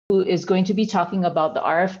who is going to be talking about the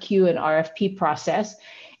RFQ and RFP process,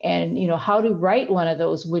 and how to write one of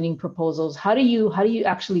those winning proposals. How do you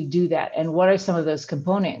actually do that, and what are some of those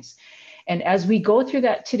components? And as we go through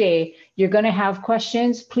that today, you're going to have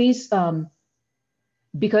questions. Please,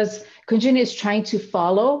 because Kunjan is trying to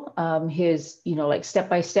follow his like step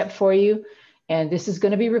by step for you, and this is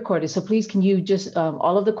going to be recorded. So please, can you just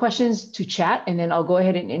all of the questions to chat, and then I'll go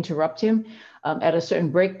ahead and interrupt him at a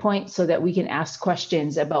certain break point so that we can ask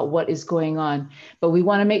questions about what is going on. But we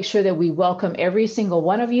want to make sure that we welcome every single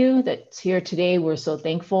one of you that's here today. We're so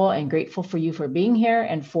thankful and grateful for you for being here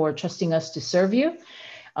and for trusting us to serve you.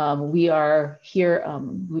 We are here,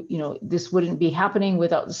 this wouldn't be happening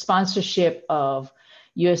without the sponsorship of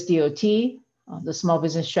USDOT, the Small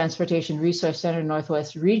Business Transportation Resource Center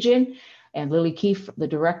Northwest Region, and Lily Keefe, the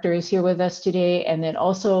director, is here with us today, and then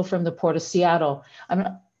also from the Port of Seattle.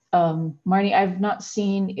 Marnie, I've not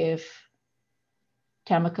seen if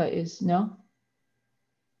Tamika is, no?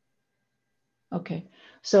 Okay,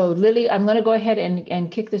 so Lily, I'm gonna go ahead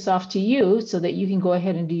and kick this off to you so that you can go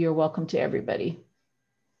ahead and do your welcome to everybody.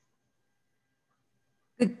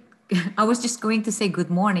 Good. I was just going to say good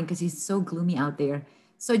morning because it's so gloomy out there.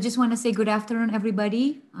 So I just want to say good afternoon,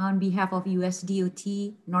 everybody. On behalf of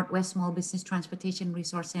USDOT, Northwest Small Business Transportation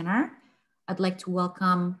Resource Center, I'd like to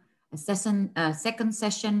welcome a second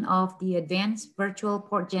session of the Advanced Virtual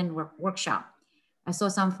PortGen Workshop. I saw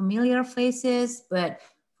some familiar faces, but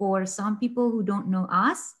for some people who don't know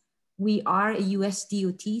us, we are a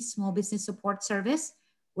USDOT Small Business Support Service.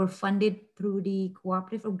 We're funded through the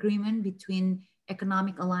cooperative agreement between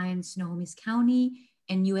Economic Alliance Snohomish County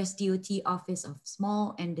and USDOT Office of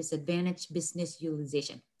Small and Disadvantaged Business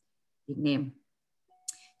Utilization, big name.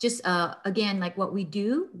 Just again, like what we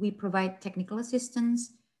do, we provide technical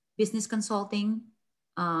assistance, business consulting,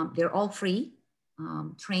 they're all free,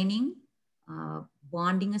 training,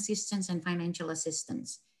 bonding assistance, and financial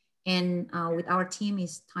assistance. And with our team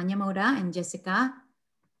is Tanya Moda and Jessica.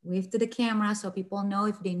 Wave to the camera so people know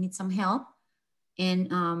if they need some help.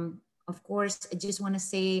 And of course, I just want to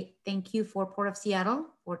say thank you for Port of Seattle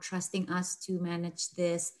for trusting us to manage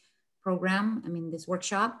this program, this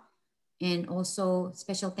workshop. And also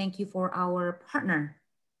special thank you for our partner,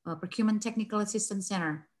 Procurement Technical Assistance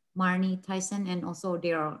Center, Marnie Tyson, and also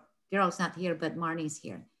Daryl. Daryl's not here, but Marnie's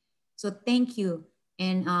here. So thank you.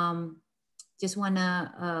 And just want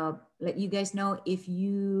to let you guys know if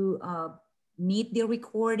you need the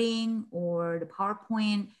recording or the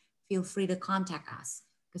PowerPoint, feel free to contact us.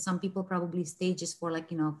 Because some people probably stay just for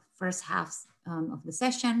first half of the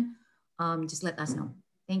session. Just let us know.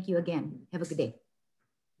 Thank you again. Have a good day.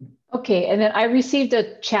 Okay, and then I received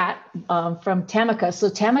a chat from Tamika. So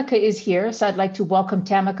Tamika is here. So I'd like to welcome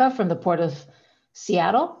Tamika from the Port of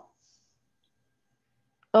Seattle.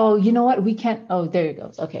 Oh, you know what? We can't. Oh, there you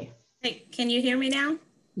go. Okay. Hey, can you hear me now?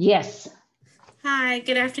 Yes. Hi,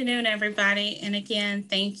 good afternoon, everybody. And again,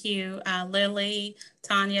 thank you, Lily,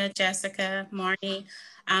 Tanya, Jessica, Marnie.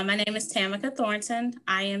 My name is Tamika Thornton.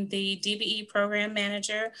 I am the DBE Program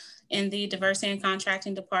Manager in the Diversity and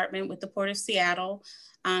Contracting Department with the Port of Seattle.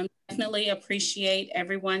 Definitely appreciate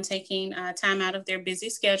everyone taking time out of their busy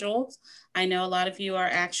schedules. I know a lot of you are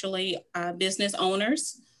actually business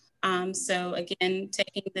owners. So again,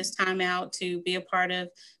 taking this time out to be a part of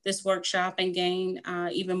this workshop and gain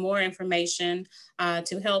even more information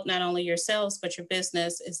to help not only yourselves, but your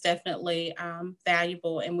business is definitely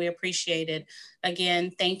valuable, and we appreciate it.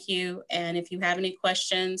 Again, thank you. And if you have any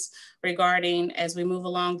questions regarding as we move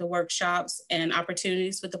along the workshops and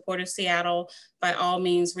opportunities with the Port of Seattle, by all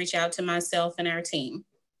means, reach out to myself and our team.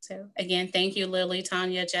 So again, thank you, Lily,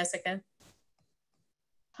 Tanya, Jessica.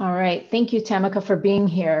 All right, thank you, Tamika, for being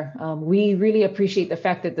here. We really appreciate the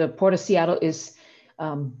fact that the Port of Seattle is,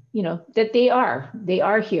 that they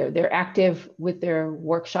are here. They're active with their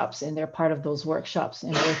workshops and they're part of those workshops,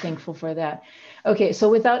 and we're thankful for that. Okay, so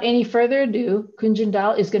without any further ado, Kunjan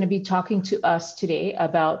Dayal is going to be talking to us today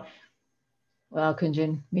about, well,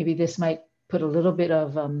 Kunjan, maybe this might put a little bit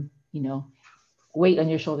of, weight on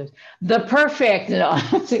your shoulders. The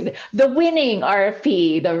winning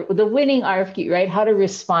RFP, the winning RFQ, right? How to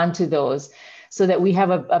respond to those so that we have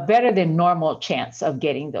a better than normal chance of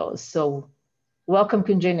getting those. So welcome,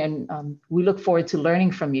 Kunjan, and we look forward to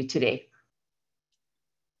learning from you today.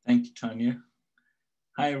 Thank you, Tanya.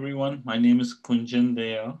 Hi, everyone. My name is Kunjan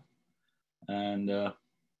Dayal, and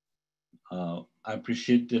I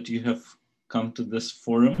appreciate that you have come to this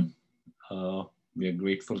forum. We are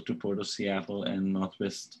grateful to Port of Seattle and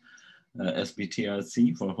Northwest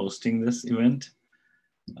SBTRC for hosting this event.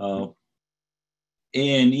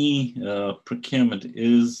 A&E procurement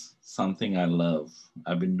is something I love.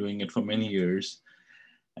 I've been doing it for many years.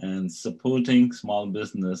 and supporting small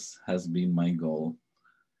business has been my goal.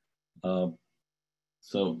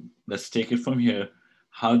 So let's take it from here.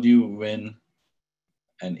 How do you win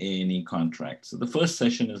an A&E contract? So the first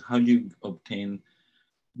session is how do you obtain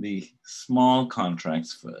the small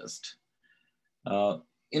contracts first.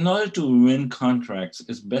 In order to win contracts,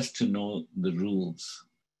 it's best to know the rules.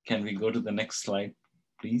 Can we go to the next slide,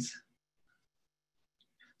 please?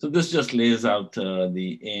 So this just lays out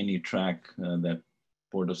the A&E track that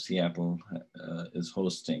Port of Seattle is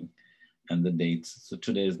hosting and the dates. So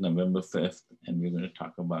today is November 5th, and we're going to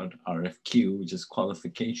talk about RFQ, which is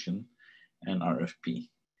qualification, and RFP.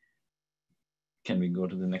 Can we go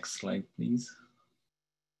to the next slide, please?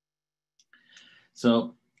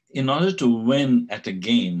 So in order to win at a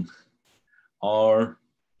game or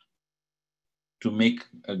to make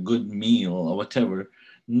a good meal or whatever,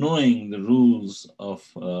 knowing the rules of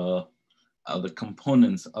the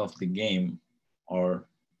components of the game or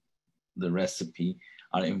the recipe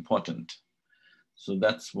are important. So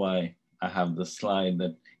that's why I have the slide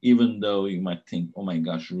that even though you might think, oh my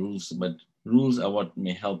gosh, rules, but rules are what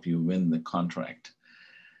may help you win the contract.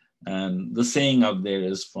 And the saying out there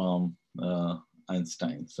is from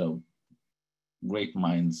Einstein. So great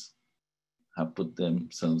minds have put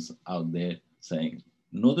themselves out there saying,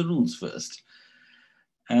 know the rules first.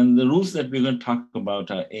 And the rules that we're going to talk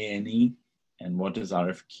about are A&E and what is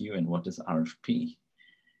RFQ and what is RFP.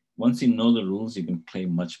 Once you know the rules, you can play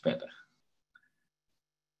much better.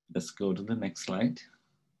 Let's go to the next slide.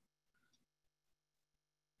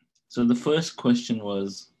 So the first question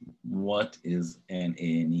was, what is an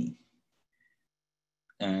A&E?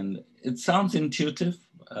 And it sounds intuitive.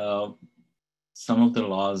 Some of the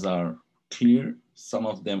laws are clear. Some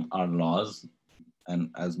of them are laws,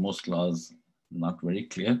 and as most laws, not very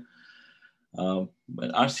clear.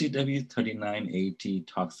 But RCW 3980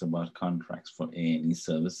 talks about contracts for A&E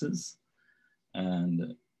services.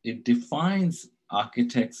 And it defines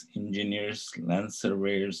architects, engineers, land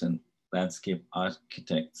surveyors, and landscape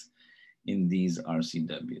architects in these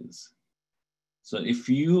RCWs. So if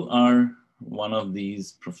you are one of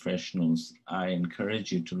these professionals, I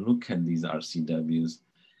encourage you to look at these RCWs.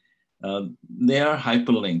 They are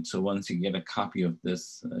hyperlinked. So once you get a copy of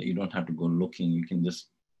this, you don't have to go looking. You can just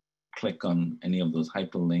click on any of those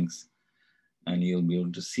hyperlinks and you'll be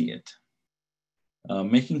able to see it.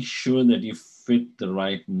 Making sure that you fit the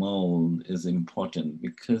right mold is important,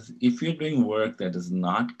 because if you're doing work that is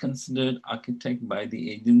not considered architect by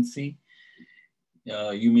the agency,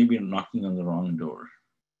 you may be knocking on the wrong door.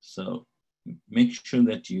 So make sure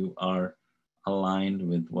that you are aligned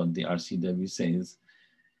with what the RCW says.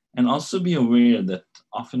 And also be aware that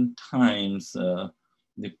oftentimes the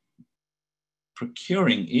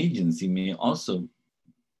procuring agency may also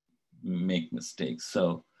make mistakes.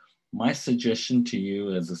 So my suggestion to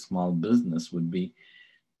you as a small business would be,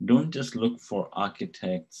 don't just look for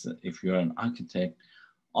architects. If you're an architect,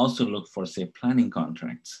 also look for, say, planning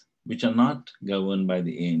contracts, which are not governed by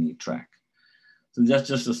the A&E track. So that's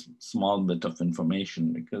just a small bit of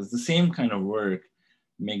information, because the same kind of work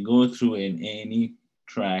may go through an A&E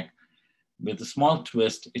track. With a small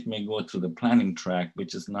twist, it may go through the planning track,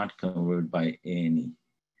 which is not covered by A&E.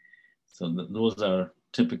 So those are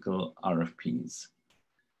typical RFPs.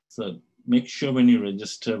 So make sure when you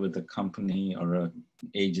register with a company or an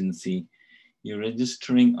agency, you're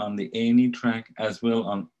registering on the A&E track as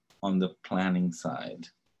well on the planning side.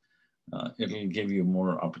 It'll give you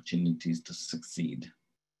more opportunities to succeed.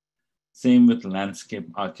 Same with landscape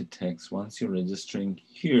architects. Once you're registering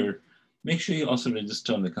here, make sure you also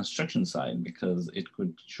register on the construction side, because it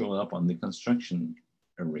could show up on the construction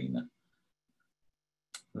arena.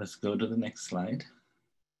 Let's go to the next slide.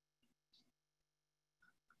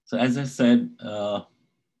 So as I said,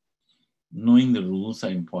 knowing the rules are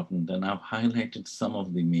important, and I've highlighted some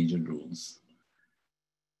of the major rules.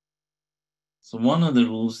 So one of the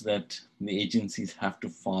rules that the agencies have to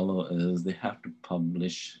follow is they have to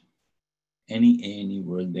publish any A&E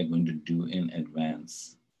work they're going to do in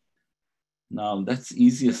advance. Now that's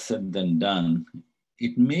easier said than done.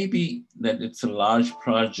 It may be that it's a large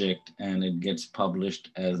project and it gets published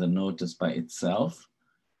as a notice by itself,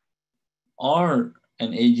 or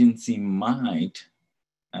an agency might,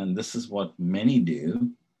 and this is what many do,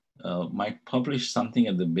 might publish something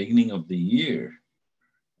at the beginning of the year.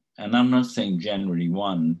 And I'm not saying January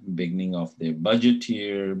 1, beginning of their budget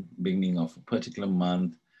year, beginning of a particular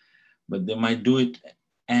month, but they might do it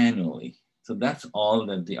annually. So that's all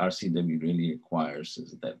that the RCW really requires,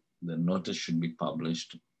 is that the notice should be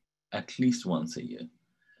published at least once a year.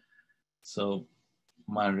 So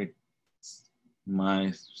my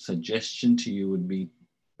suggestion to you would be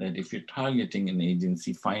that if you're targeting an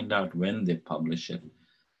agency, find out when they publish it.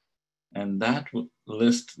 And that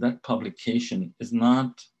list, that publication is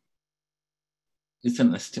not, it's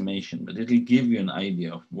an estimation, but it'll give you an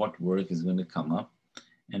idea of what work is going to come up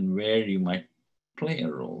and where you might play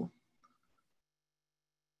a role.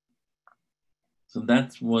 So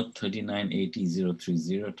that's what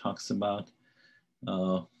 3980030 talks about.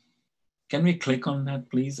 Can we click on that,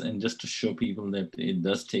 please? And just to show people that it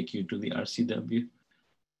does take you to the RCW.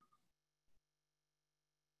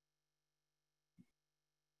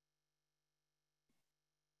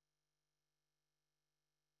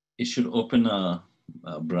 It should open a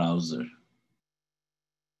browser.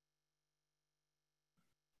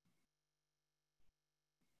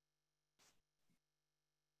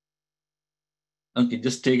 Okay,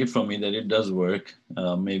 just take it from me that it does work.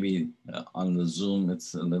 Maybe on the Zoom,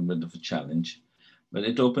 it's a little bit of a challenge, but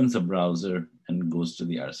it opens a browser and goes to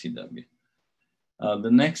the RCW.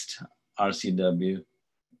 The next RCW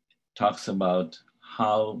talks about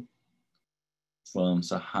how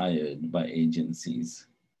firms are hired by agencies.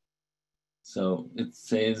 So it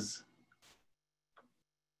says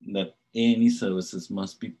that A&E services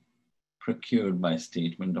must be procured by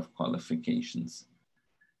statement of qualifications.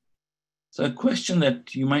 So a question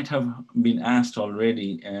that you might have been asked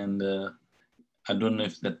already, and I don't know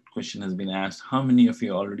if that question has been asked, how many of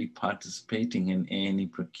you are already participating in A&E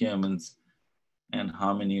procurements, and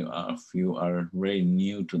how many of you are very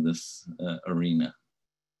new to this arena?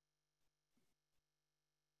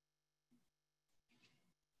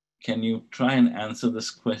 Can you try and answer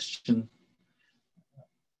this question?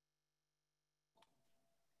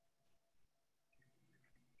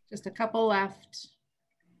 Just a couple left.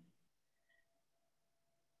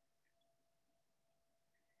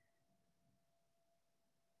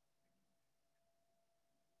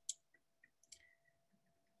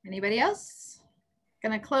 Anybody else?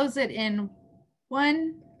 Gonna close it in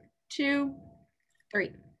 1, 2,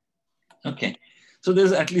 3. Okay, so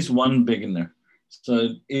there's at least one beginner. So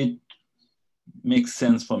it makes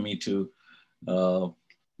sense for me to go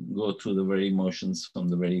through the very motions from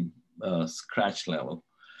the very scratch level.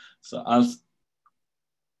 So I'll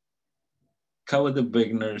cover the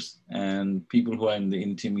beginners and people who are in the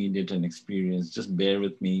intermediate and experienced. Just bear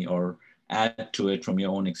with me or add to it from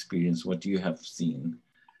your own experience, what you have seen.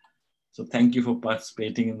 So thank you for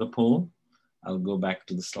participating in the poll. I'll go back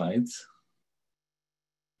to the slides.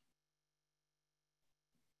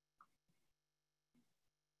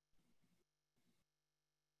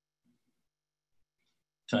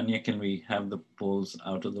 Tanya, can we have the polls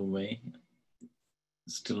out of the way?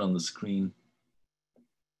 Still on the screen.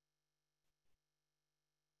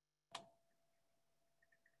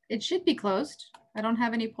 It should be closed. I don't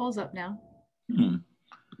have any polls up now.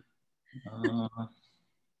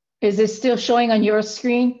 Is it still showing on your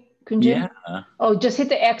screen, Kunjan? Yeah. Oh, just hit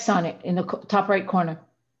the X on it in the top right corner.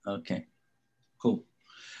 Okay, cool.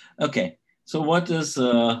 Okay, so what does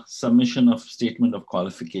submission of statement of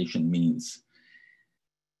qualification means?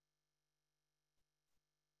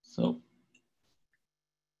 So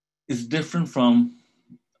it's different from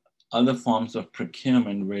other forms of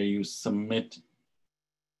procurement where you submit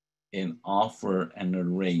an offer and a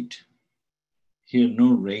rate. Here,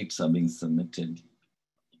 no rates are being submitted.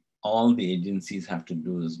 All the agencies have to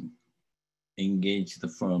do is engage the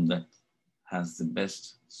firm that has the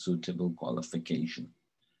best suitable qualification.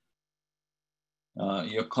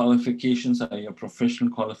 Your qualifications are your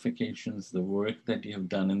professional qualifications, the work that you have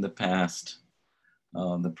done in the past,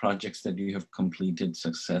 the projects that you have completed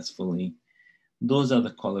successfully. Those are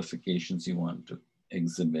the qualifications you want to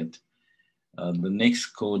exhibit. The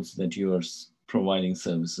next codes that you are providing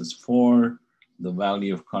services for, the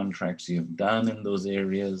value of contracts you have done in those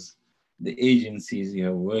areas, the agencies you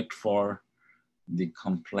have worked for, the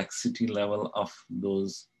complexity level of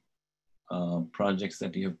those projects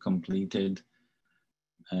that you have completed.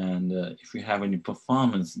 And if you have any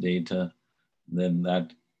performance data, then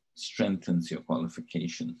that strengthens your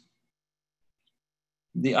qualification.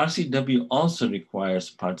 The RCW also requires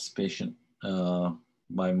participation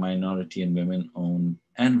by minority and women-owned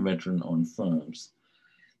and veteran-owned firms.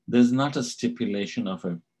 There's not a stipulation of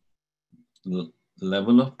a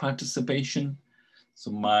level of participation.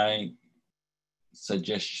 So my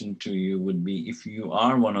suggestion to you would be, if you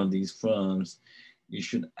are one of these firms, you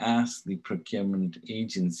should ask the procurement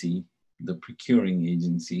agency, the procuring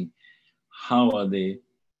agency, how are they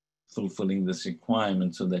fulfilling this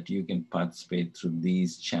requirement so that you can participate through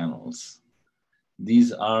these channels.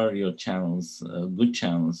 These are your channels, good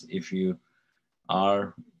channels, if you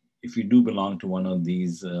do belong to one of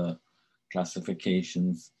these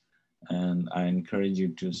classifications. And I encourage you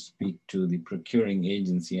to speak to the procuring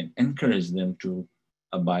agency and encourage them to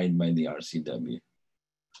abide by the RCW.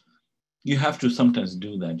 You have to sometimes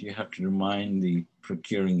do that. You have to remind the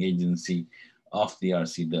procuring agency of the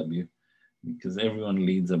RCW, because everyone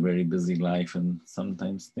leads a very busy life and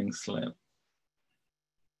sometimes things slip.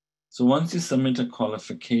 So once you submit a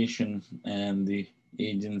qualification and the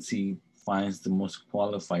agency finds the most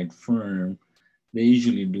qualified firm, they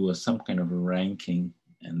usually do some kind of a ranking,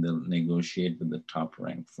 and they'll negotiate with the top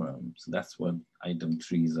ranked firm. So that's what item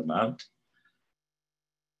 3 is about.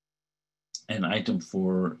 And item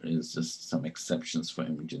 4 is just some exceptions for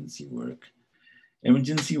emergency work.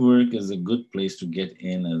 Emergency work is a good place to get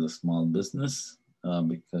in as a small business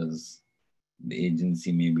because the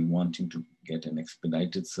agency may be wanting to get an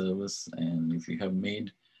expedited service. And if you have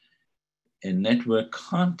made a network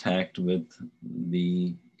contact with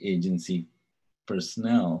the agency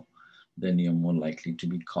personnel, then you're more likely to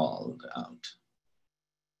be called out.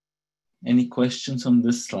 Any questions on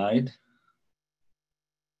this slide?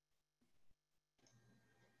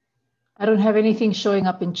 I don't have anything showing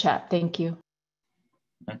up in chat. Thank you.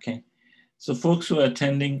 Okay. So folks who are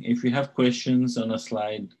attending, if you have questions on a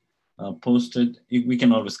slide posted, we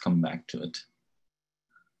can always come back to it.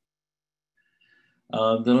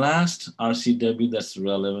 The last RCW that's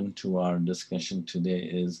relevant to our discussion today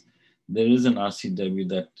is there is an RCW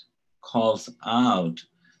that calls out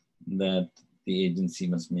that the agency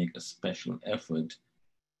must make a special effort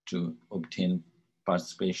to obtain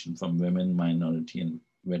participation from women, minority, and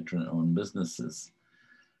veteran-owned businesses.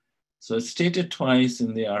 So it's stated twice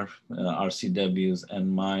in the RCWs,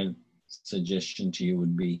 and my suggestion to you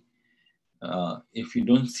would be, if you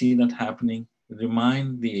don't see that happening,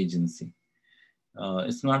 remind the agency.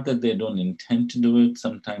 It's not that they don't intend to do it.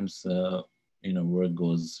 Sometimes work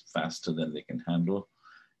goes faster than they can handle,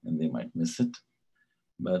 and they might miss it.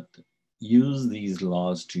 But use these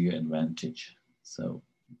laws to your advantage. So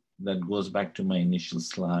that goes back to my initial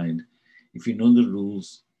slide. If you know the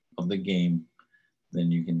rules of the game, then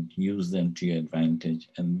you can use them to your advantage.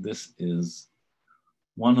 And this is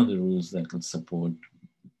one of the rules that will support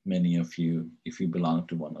many of you if you belong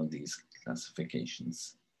to one of these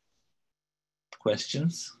classifications.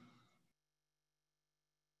 Questions?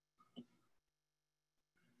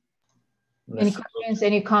 Any questions,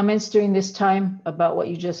 any comments during this time about what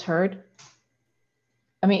you just heard?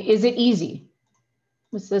 I mean, is it easy?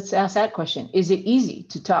 Let's ask that question. Is it easy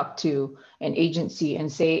to talk to an agency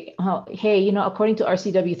and say, oh, hey, according to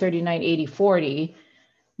RCW 398040,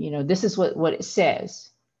 this is what it says.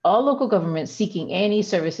 All local governments seeking any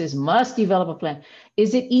services must develop a plan.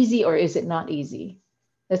 Is it easy or is it not easy?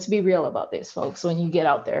 Let's be real about this, folks. When you get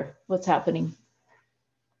out there, what's happening?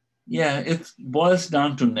 Yeah, it boils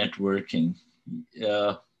down to networking.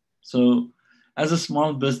 So as a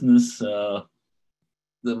small business,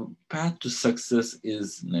 the path to success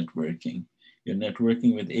is networking. You're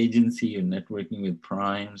networking with agency, you're networking with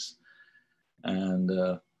primes. And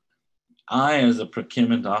I, as a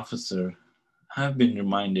procurement officer, have been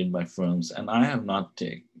reminded by firms, and I have not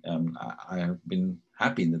I have been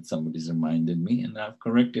happy that somebody's reminded me, and I've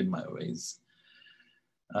corrected my ways.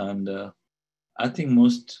 And I think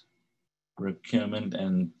most procurement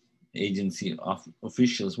and agency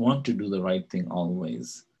officials want to do the right thing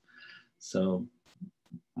always. So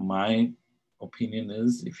my opinion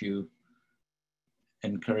is, if you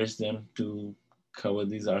encourage them to cover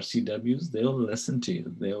these RCWs, they will listen to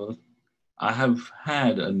you. I have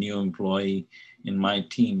had a new employee in my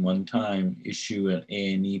team one time issue an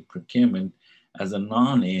A&E procurement as a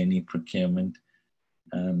non-A&E procurement.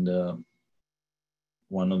 And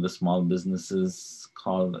one of the small businesses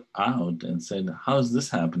called out and said, how's this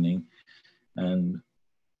happening? And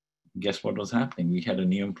guess what was happening? We had a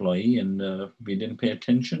new employee and we didn't pay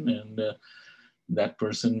attention, and that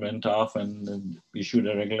person went off and issued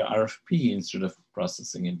a regular RFP instead of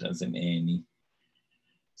processing it as an A&E.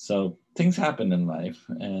 So things happen in life,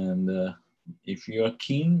 and if you're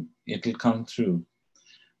keen, it'll come through.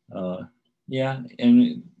 Yeah,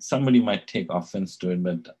 and somebody might take offense to it,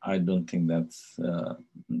 but I don't think that's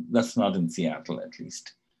not in Seattle, at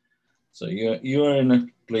least. So you're in a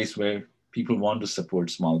place where people want to support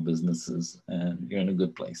small businesses, and you're in a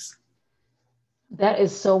good place. That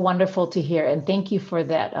is so wonderful to hear, and thank you for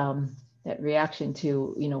that that reaction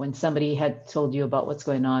to when somebody had told you about what's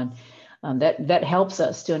going on. That helps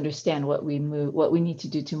us to understand what we need to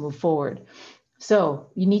do to move forward. So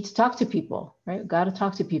you need to talk to people, right? Got to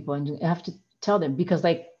talk to people, and you have to tell them, because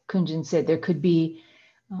like Kunjan said, there could be,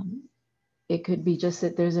 it could be just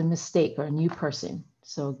that there's a mistake or a new person.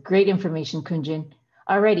 So great information, Kunjan.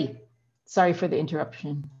 Alrighty, sorry for the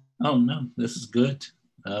interruption. Oh no, this is good.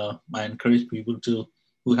 I encourage people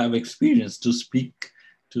who have experience to speak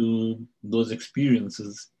to those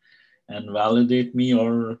experiences and validate me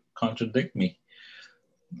or contradict me.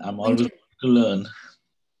 I'm always to learn.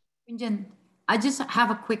 Kunjan, I just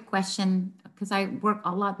have a quick question because I work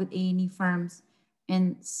a lot with A&E firms,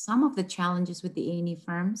 and some of the challenges with the A&E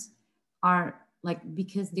firms are like,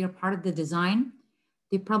 because they're part of the design,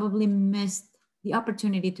 they probably missed the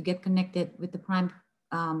opportunity to get connected with the prime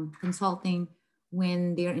consulting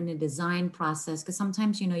when they're in the design process. Because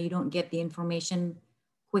sometimes, you know, you don't get the information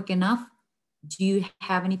quick enough. Do you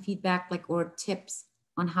have any feedback like or tips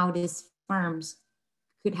on how these firms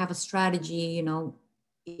could have a strategy, you know,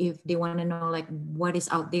 if they want to know like what is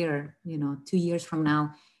out there, you know, 2 years from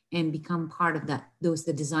now and become part of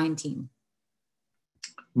the design team?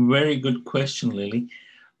 Very good question, Lily.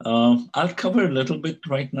 I'll cover a little bit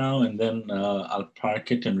right now, and then I'll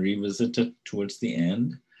park it and revisit it towards the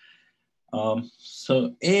end.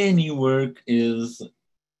 So A&E work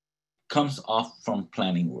comes off from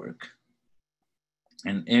planning work,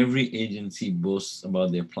 and every agency boasts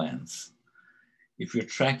about their plans. If you're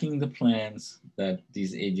tracking the plans that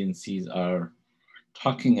these agencies are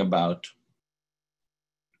talking about,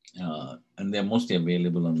 and they're mostly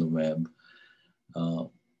available on the web,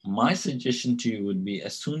 my suggestion to you would be,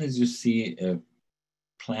 as soon as you see a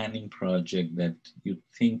planning project that you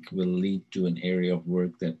think will lead to an area of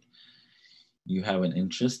work that you have an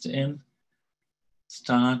interest in,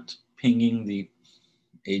 start pinging the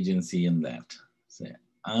agency in that. Say,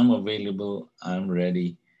 I'm available, I'm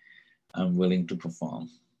ready, I'm willing to perform.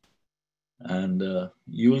 And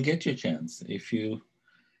you will get your chance. If you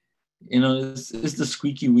know, it's the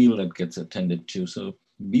squeaky wheel that gets attended to. So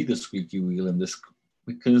be the squeaky wheel in this,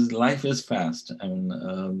 because life is fast. I mean,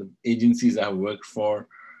 the agencies I worked for,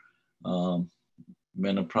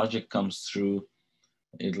 when a project comes through,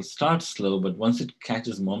 it'll start slow, but once it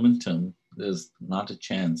catches momentum, there's not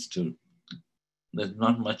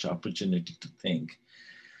not much opportunity to think.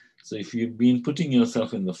 So if you've been putting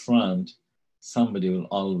yourself in the front, somebody will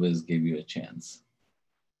always give you a chance.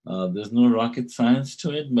 There's no rocket science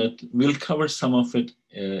to it, but we'll cover some of it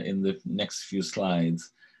in the next few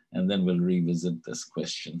slides, and then we'll revisit this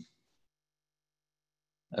question.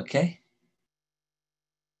 Okay?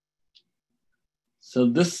 So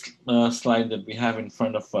this slide that we have in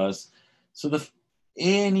front of us, so the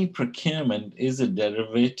A&E procurement is a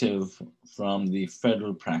derivative from the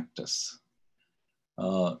federal practice.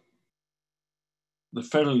 The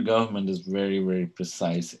federal government is very, very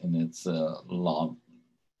precise in its law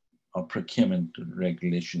or procurement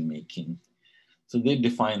regulation making. So they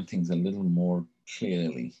define things a little more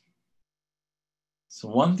clearly. So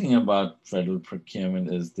one thing about federal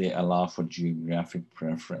procurement is they allow for geographic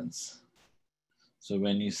preference. So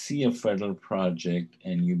when you see a federal project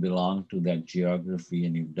and you belong to that geography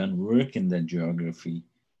and you've done work in that geography,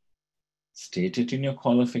 state it in your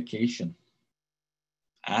qualification.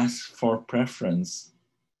 Ask for preference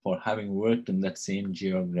for having worked in that same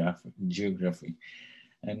geography,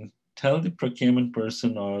 and tell the procurement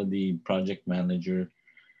person or the project manager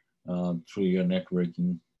through your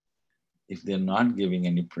networking, if they're not giving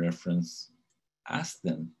any preference, ask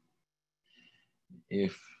them.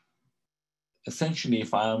 Essentially,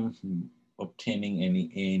 if I'm obtaining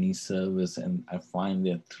any A&E service and I find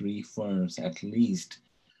there are 3 firms at least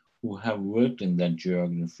who have worked in that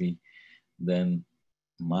geography, then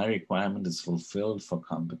my requirement is fulfilled for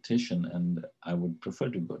competition and I would prefer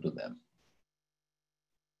to go to them.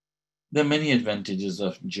 There are many advantages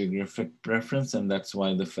of geographic preference, and that's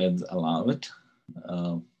why the feds allow it.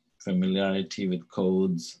 Familiarity with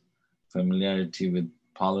codes, familiarity with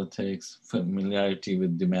politics, familiarity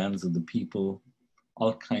with demands of the people,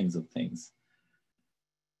 all kinds of things.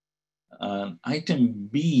 Item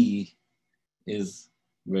B is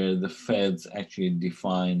where the feds actually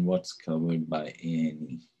define what's covered by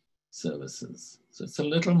A&E services. So it's a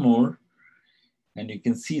little more, and you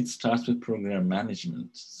can see it starts with program management.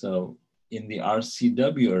 So in the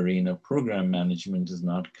RCW arena, program management is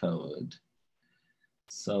not covered.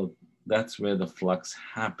 So that's where the flux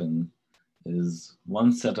happens, is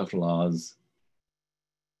one set of laws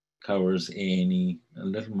covers A&E a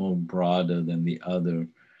little more broader than the other.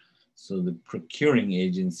 So the procuring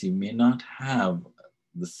agency may not have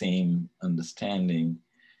the same understanding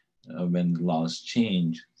when laws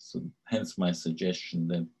change. So hence my suggestion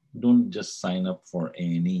that don't just sign up for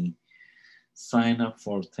A&E, sign up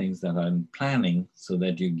for things that are in planning so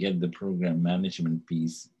that you get the program management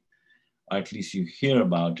piece, or at least you hear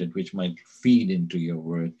about it, which might feed into your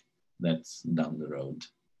work that's down the road.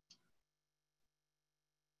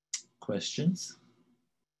 Questions?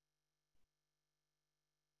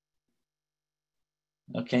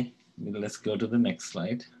 Okay, let's go to the next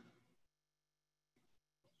slide.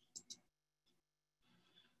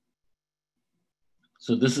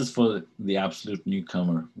 So this is for the absolute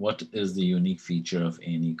newcomer. What is the unique feature of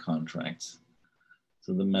A&E contracts?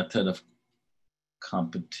 So the method of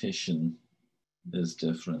competition is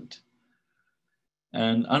different.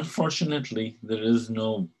 And unfortunately, there is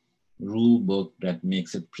no rule book that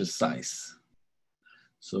makes it precise.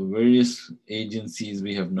 So various agencies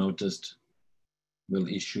we have noticed will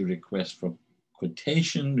issue requests for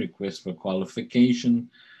quotation, requests for qualification,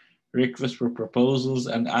 requests for proposals,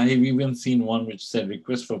 and I have even seen one which said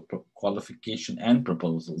request for qualification and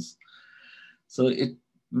proposals. So it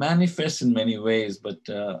manifests in many ways, but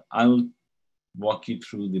I will walk you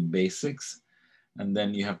through the basics, and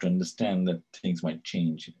then you have to understand that things might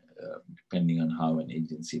change depending on how an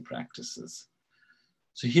agency practices.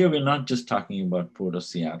 So here we're not just talking about Port of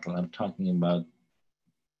Seattle, I'm talking about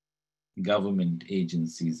government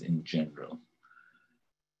agencies in general.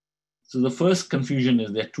 So the first confusion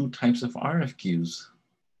is there are two types of RFQs.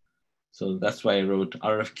 So that's why I wrote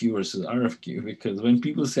RFQ versus RFQ, because when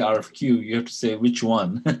people say RFQ, you have to say which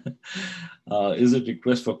one. Is it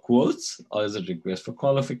request for quotes or is it request for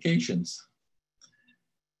qualifications?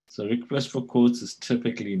 So request for quotes is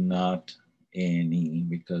typically not A&E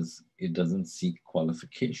because it doesn't seek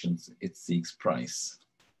qualifications, it seeks price.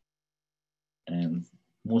 And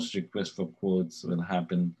most requests for quotes will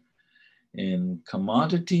happen in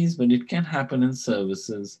commodities, but it can happen in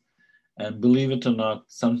services. And believe it or not,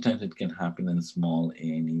 sometimes it can happen in small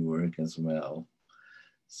A&E work as well.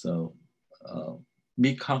 So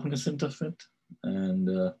be cognizant of it.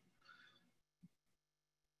 And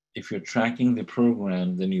if you're tracking the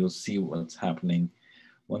program, then you'll see what's happening.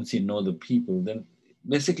 Once you know the people, then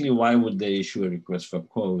basically why would they issue a request for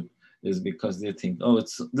quote is because they think, oh,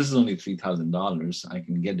 this is only $3,000. I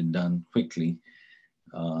can get it done quickly.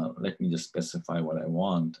 Let me just specify what I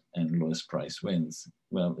want and lowest price wins.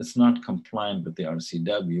 Well, it's not compliant with the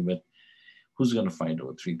RCW, but who's going to fight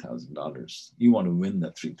over $3,000? You want to win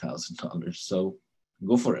that $3,000, so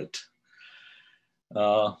go for it.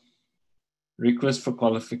 Request for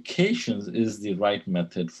qualifications is the right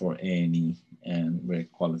method for A&E, and where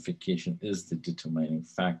qualification is the determining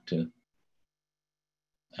factor.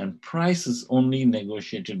 And price is only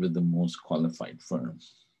negotiated with the most qualified firm.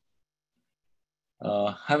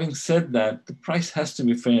 Having said that, the price has to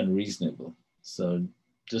be fair and reasonable. So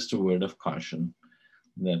just a word of caution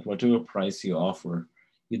that whatever price you offer,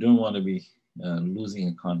 you don't want to be losing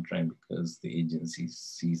a contract because the agency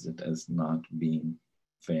sees it as not being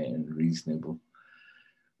fair and reasonable.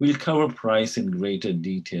 We'll cover price in greater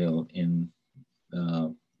detail in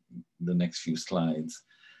the next few slides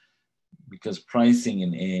because pricing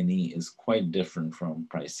in A&E is quite different from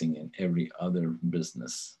pricing in every other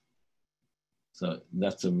business. So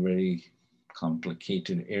that's a very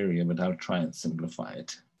complicated area, but I'll try and simplify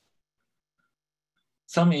it.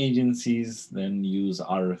 Some agencies then use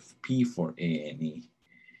RFP for A&E.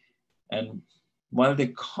 And while they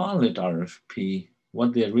call it RFP,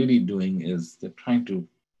 what they're really doing is they're trying to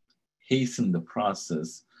hasten the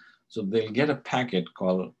process. So they'll get a packet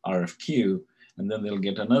called RFQ, and then they'll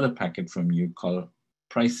get another packet from you called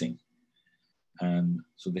pricing. And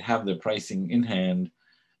so they have their pricing in hand,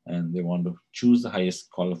 and they want to choose the highest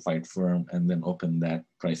qualified firm and then open that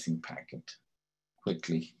pricing packet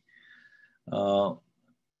quickly. I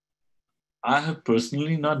have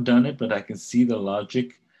personally not done it, but I can see the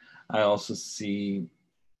logic. I also see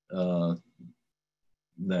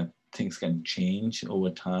that things can change over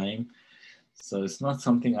time. So it's not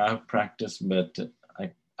something I've practiced, but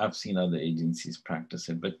I've seen other agencies practice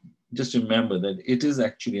it. But just remember that it is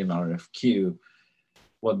actually an RFQ.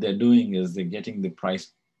 What they're doing is they're getting the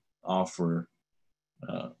price offer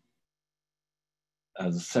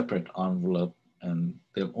as a separate envelope, and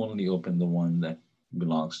they'll only open the one that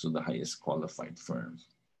belongs to the highest qualified firm.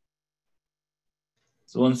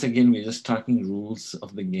 So once again, we're just talking rules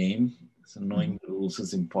of the game. So knowing the rules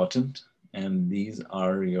is important, and these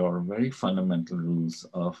are your very fundamental rules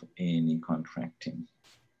of A&E contracting.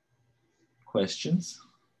 Questions?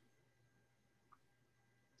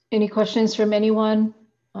 Any questions from anyone?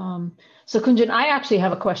 So Kunjan, I actually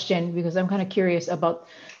have a question because I'm kind of curious about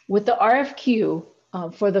with the RFQ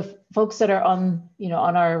for the folks that are on,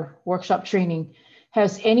 on our workshop training.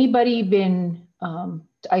 Has anybody been,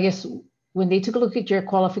 I guess, when they took a look at your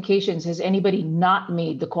qualifications, has anybody not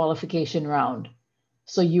made the qualification round?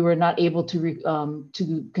 So you were not able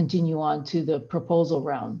to continue on to the proposal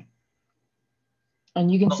round? And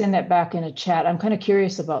you can send that back in a chat. I'm kind of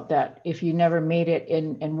curious about that. If you never made it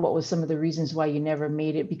and what was some of the reasons why you never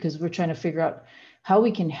made it, because we're trying to figure out how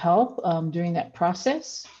we can help during that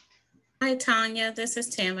process? Hi, Tanya. This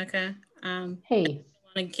is Tamika. Hey.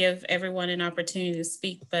 I want to give everyone an opportunity to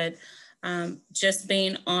speak, but just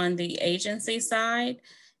being on the agency side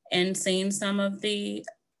and seeing some of the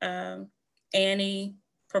ANI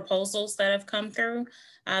proposals that have come through,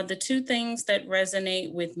 the two things that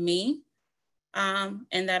resonate with me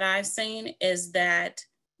and that I've seen is that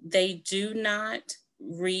they do not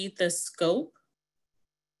read the scope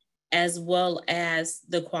as well as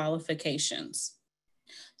the qualifications.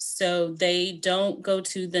 So they don't go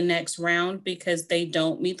to the next round because they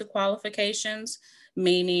don't meet the qualifications,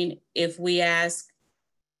 meaning if we ask,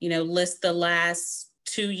 list the last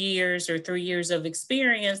 2 years or 3 years of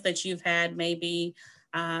experience that you've had maybe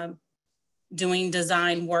doing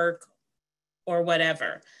design work or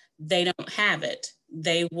whatever, they don't have it.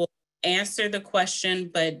 They will answer the question,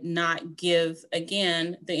 but not give,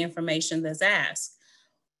 again, the information that's asked.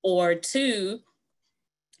 Or two,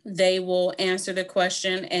 they will answer the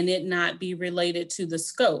question and it not be related to the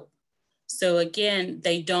scope. So again,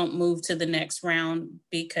 they don't move to the next round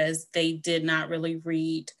because they did not really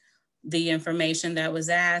read the information that was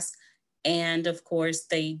asked. And of course,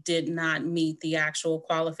 they did not meet the actual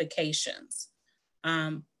qualifications.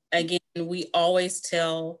 Again, we always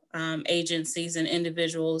tell agencies and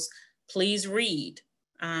individuals, please read.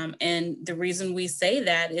 And the reason we say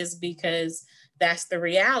that is because that's the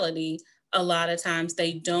reality. A lot of times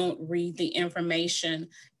they don't read the information.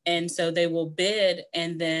 And so they will bid.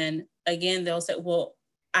 And then again, they'll say, well,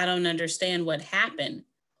 I don't understand what happened.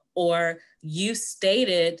 Or you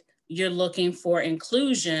stated you're looking for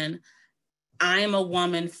inclusion. I'm a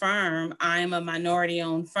woman firm. I'm a minority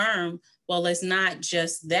owned firm. Well, it's not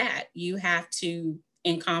just that. You have to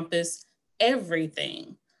encompass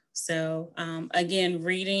everything. So again,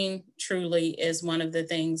 reading truly is one of the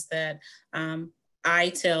things that I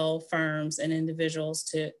tell firms and individuals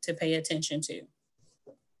to pay attention to.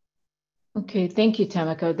 Okay, thank you,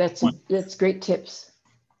 Tamika. That's great tips.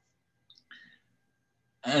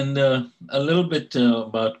 And a little bit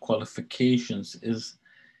about qualifications is,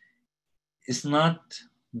 it's not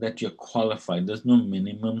that you're qualified. There's no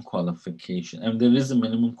minimum qualification. And there is a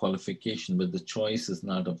minimum qualification, but the choice is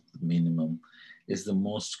not of the minimum, it's the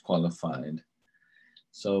most qualified.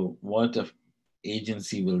 So what an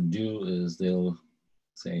agency will do is they'll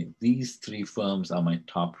say, these 3 firms are my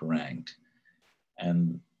top ranked.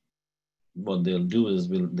 And what they'll do is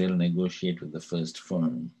they'll negotiate with the first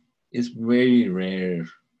firm. It's very rare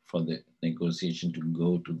for the negotiation to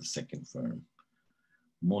go to the second firm.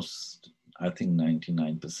 Most, I think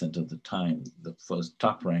 99% of the time, the first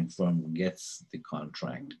top ranked firm gets the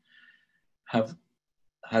contract.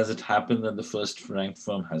 Has it happened that the first ranked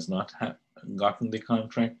firm has not gotten the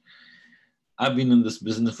contract? I've been in this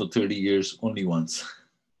business for 30 years, only once.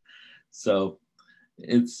 So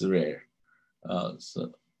it's rare.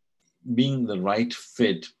 So being the right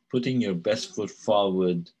fit, putting your best foot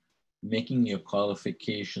forward, making your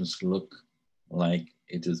qualifications look like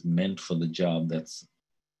it is meant for the job that's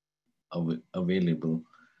available.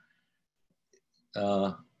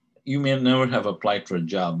 You may never have applied for a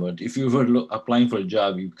job, but if you were applying for a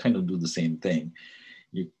job, you kind of do the same thing.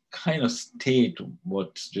 You kind of state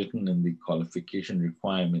what's written in the qualification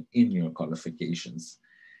requirement in your qualifications.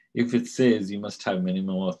 If it says you must have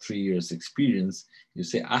minimum of 3 years experience, you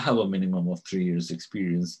say, I have a minimum of 3 years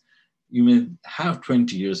experience. You may have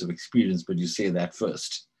 20 years of experience, but you say that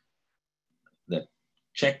first. That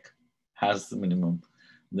check has the minimum.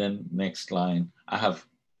 Then next line, I have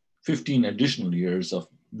 15 additional years of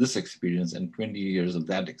this experience and 20 years of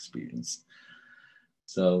that experience.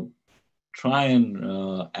 So try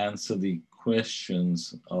and answer the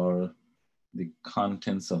questions or the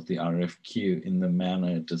contents of the RFQ in the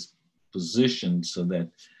manner it is positioned so that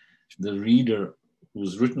the reader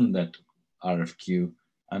who's written that RFQ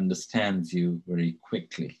understands you very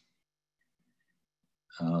quickly.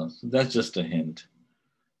 So that's just a hint.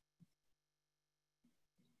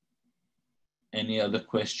 Any other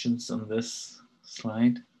questions on this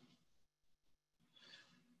slide?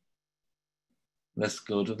 Let's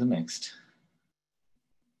go to the next.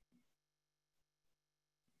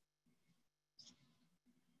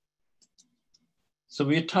 So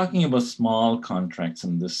we're talking about small contracts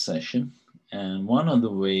in this session. And one of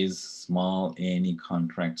the ways small A&E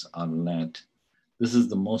contracts are let, this is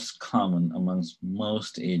the most common amongst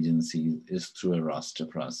most agencies, is through a roster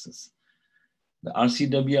process. The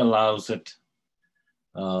RCW allows it.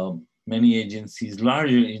 Many agencies,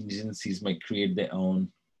 larger agencies might create their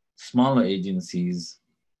own. Smaller agencies,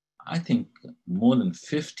 I think more than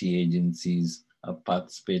 50 agencies are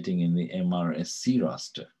participating in the MRSC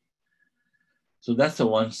roster. So that's a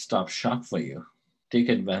one-stop shop for you. take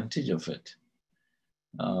advantage of it.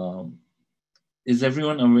 Is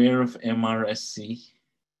everyone aware of MRSC?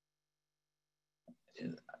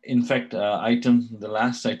 In fact, the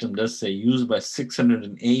last item does say used by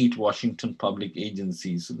 608 Washington public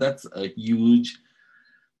agencies. So that's a huge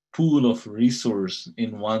pool of resource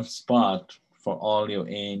in one spot for all your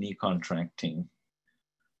A&E contracting.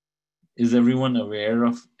 Is everyone aware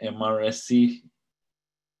of MRSC?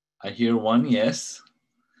 I hear one yes.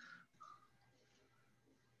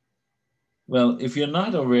 Well, if you're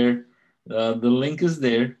not aware, the link is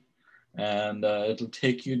there, and it'll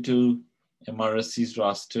take you to MRSC's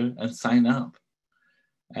roster and sign up.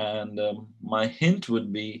 And my hint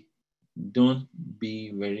would be, don't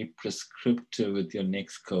be very prescriptive with your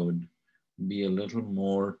next code. Be a little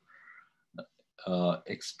more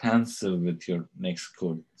expansive with your next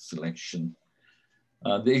code selection.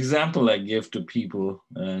 The example I give to people,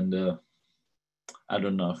 and I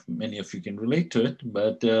don't know if many of you can relate to it,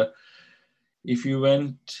 but if you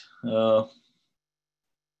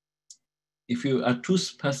are too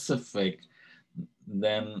specific,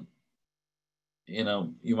 then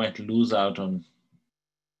you might lose out on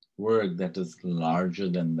work that is larger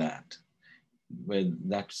than that, where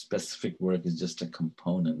that specific work is just a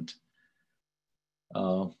component.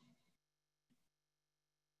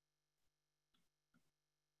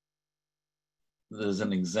 There's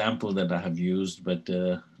an example that I have used, but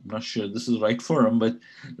I'm not sure this is right forum, but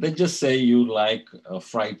let's just say you like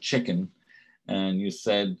fried chicken, and you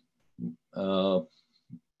said, the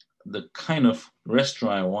kind of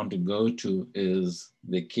restaurant I want to go to is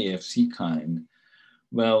the KFC kind.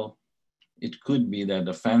 Well, it could be that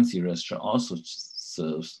a fancy restaurant also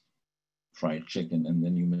serves fried chicken, and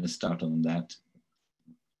then you missed out on that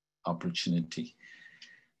opportunity.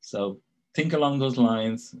 So think along those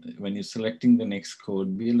lines. When you're selecting the next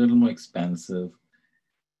code, be a little more expansive.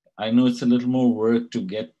 I know it's a little more work to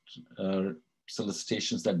get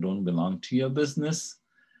solicitations that don't belong to your business,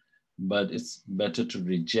 but it's better to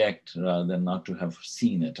reject rather than not to have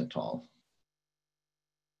seen it at all.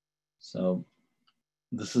 So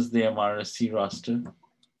this is the MRSC roster.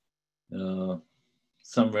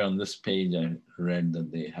 Somewhere on this page, I read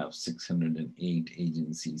that they have 608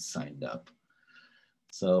 agencies signed up.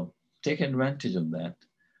 So take advantage of that.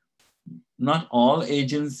 Not all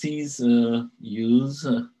agencies use,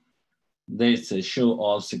 they say show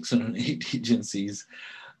all 608 agencies.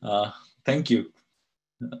 Thank you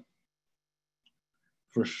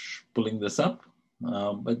for pulling this up.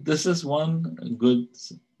 But this is one good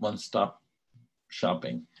one-stop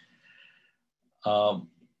shopping.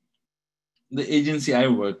 The agency I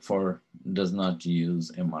work for does not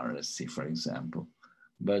use MRSC, for example.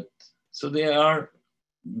 But so there are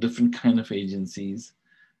different kind of agencies,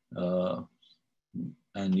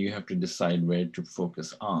 and you have to decide where to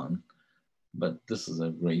focus on. But this is a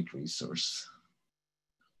great resource.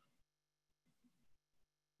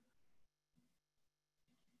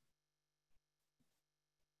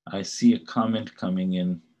 I see a comment coming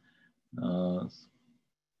in.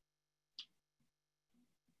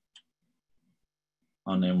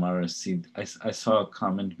 On MRSC. I saw a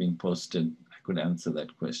comment being posted. I could answer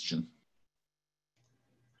that question.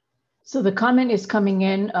 So the comment is coming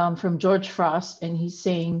in from George Frost, and he's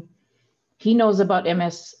saying he knows about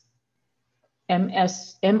MRSC,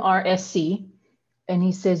 and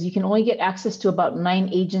he says you can only get access to about 9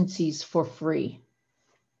 agencies for free.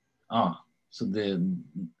 Ah, so the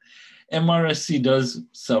MRSC does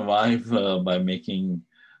survive by making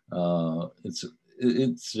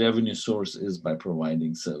its revenue source is by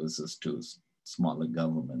providing services to smaller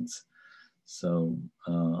governments. So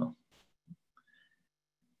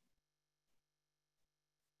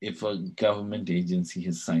if a government agency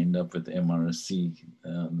has signed up with MRSC,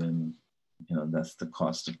 then that's the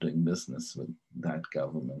cost of doing business with that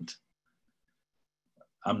government.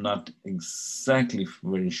 I'm not exactly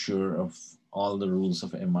very sure of all the rules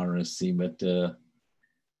of MRSC, but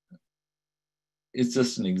it's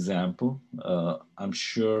just an example. I'm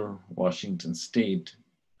sure Washington State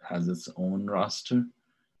has its own roster,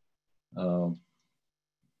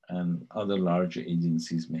 and other larger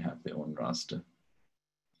agencies may have their own roster.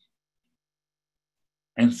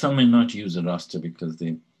 And some may not use a roster because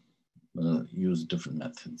they use different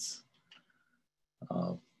methods.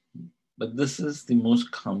 But this is the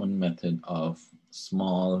most common method of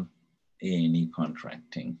small A&E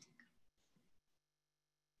contracting.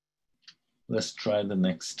 Let's try the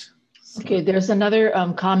next slide. Okay, there's another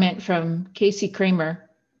comment from Casey Kramer,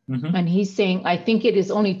 and he's saying, I think it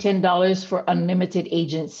is only $10 for unlimited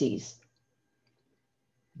agencies.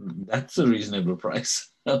 That's a reasonable price.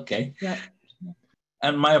 Okay. Yeah.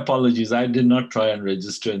 And my apologies, I did not try and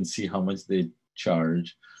register and see how much they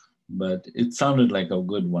charge, but it sounded like a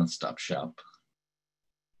good one-stop shop.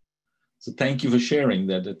 So thank you for sharing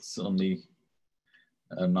that it's only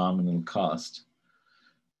a nominal cost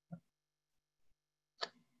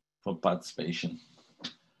for participation.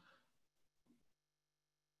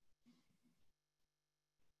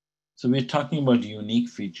 So we're talking about unique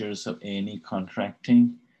features of A&E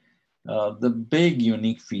contracting. The big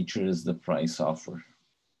unique feature is the price offer.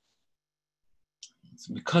 It's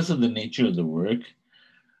because of the nature of the work,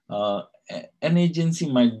 an agency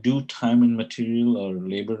might do time and material or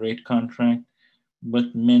labor rate contract,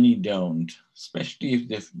 but many don't, especially if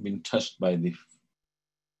they've been touched by the.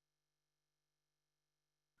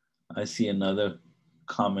 I see another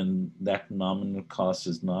comment that nominal cost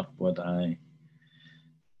is not what I.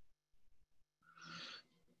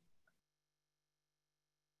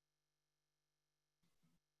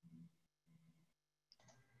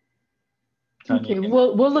 Okay,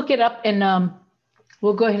 we'll look it up and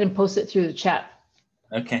we'll go ahead and post it through the chat.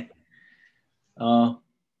 Okay.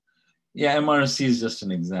 Yeah, MRC is just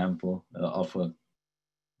an example of a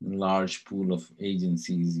large pool of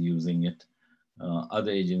agencies using it.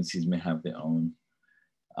 Other agencies may have their own.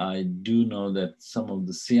 I do know that some of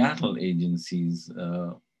the Seattle agencies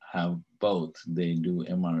have both. They do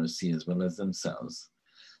MRC as well as themselves.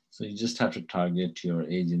 So you just have to target your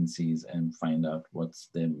agencies and find out what's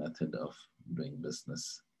their method of doing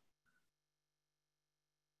business.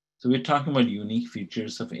 So we're talking about unique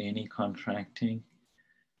features of A&E contracting.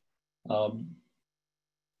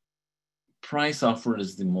 Price offer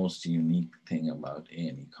is the most unique thing about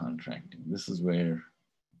A&E contracting. This is where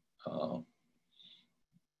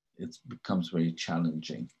it becomes very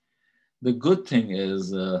challenging. The good thing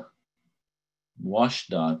is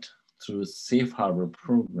WashDOT, through its Safe Harbor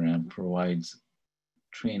program, provides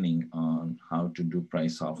training on how to do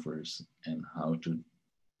price offers and how to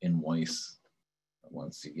invoice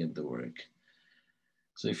once you get the work.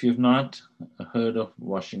 So if you've not heard of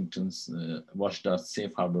Washington's WashDOT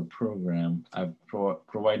Safe Harbor program, I've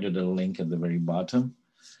provided a link at the very bottom.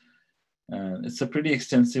 And it's a pretty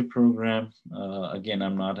extensive program. Again,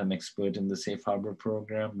 I'm not an expert in the Safe Harbor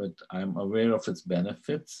program, but I'm aware of its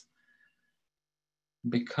benefits.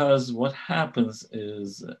 Because what happens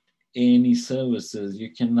is A&E services,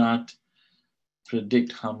 you cannot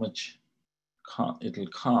predict how much it'll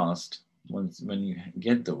cost when you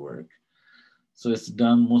get the work. So it's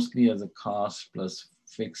done mostly as a cost plus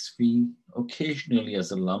fixed fee, occasionally as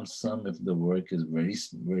a lump sum if the work is very,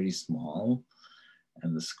 very small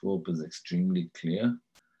and the scope is extremely clear.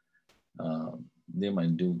 They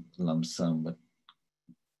might do lump sum, but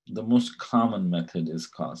the most common method is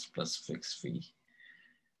cost plus fixed fee.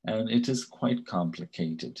 And it is quite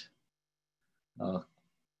complicated.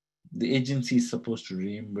 The agency is supposed to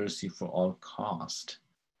reimburse you for all cost,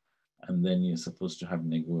 and then you're supposed to have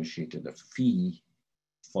negotiated a fee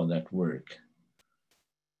for that work.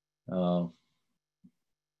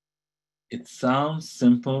 It sounds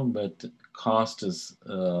simple, but cost is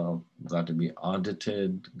got to be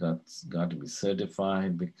audited, got to be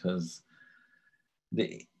certified, because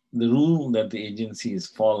the rule that the agency is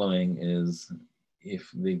following is if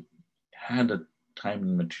they had a time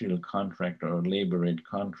and material contract or a labor rate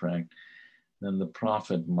contract, then the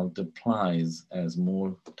profit multiplies as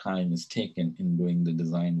more time is taken in doing the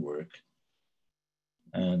design work.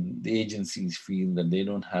 And the agencies feel that they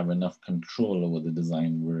don't have enough control over the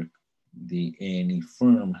design work. The A&E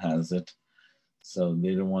firm has it, so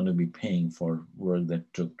they don't want to be paying for work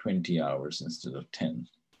that took 20 hours instead of 10.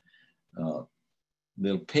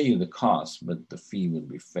 They'll pay you the cost, but the fee will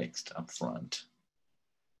be fixed upfront.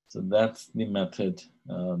 So that's the method.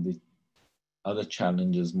 The other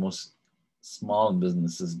challenge is most small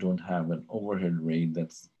businesses don't have an overhead rate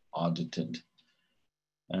that's audited.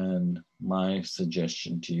 And my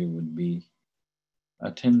suggestion to you would be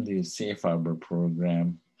attend the Safe Harbor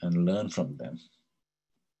program and learn from them.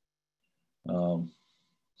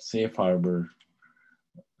 Safe Harbor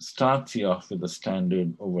starts you off with a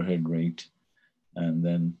standard overhead rate, and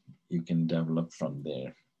then you can develop from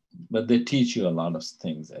there. But they teach you a lot of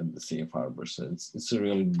things at the Safe Harbor, so it's a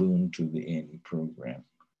real boon to the A&E program.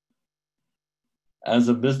 As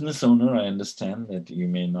a business owner, I understand that you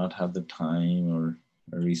may not have the time or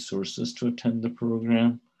resources to attend the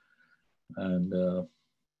program. And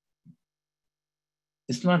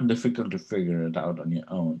it's not difficult to figure it out on your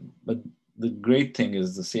own. But the great thing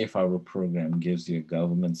is the Safe Harbor program gives you a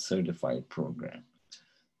government certified program.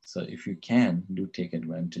 So if you can, do take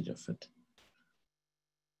advantage of it.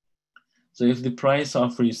 So if the price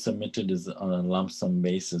offer you submitted is on a lump sum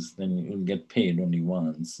basis, then you'll get paid only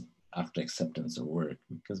once after acceptance of work,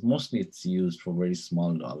 because mostly it's used for very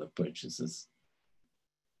small dollar purchases.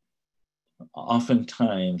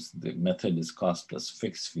 oftentimes the method is cost plus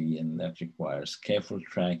fixed fee, and that requires careful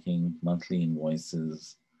tracking, monthly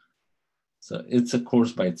invoices. So it's a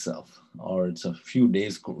course by itself, or it's a few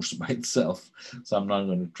days course by itself. So I'm not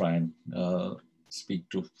going to try and speak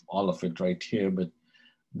to all of it right here, but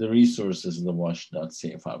the resource is the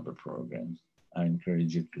Safe Harbor program. I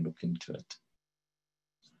encourage you to look into it.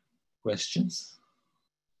 Questions?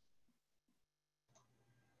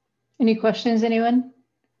 Any questions, anyone?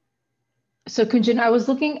 So Kunjan, I was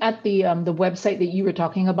looking at the website that you were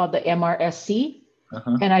talking about, the MRSC,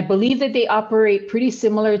 and I believe that they operate pretty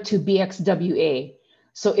similar to BXWA.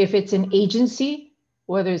 So if it's an agency,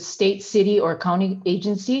 whether it's state, city, or county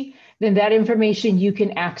agency, then that information, you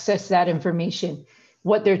can access that information.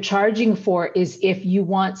 What they're charging for is if you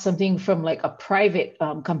want something from like a private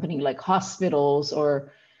company, like hospitals,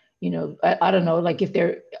 or, you know, I don't know, like if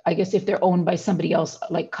they're, I guess if they're owned by somebody else,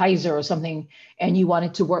 like Kaiser or something, and you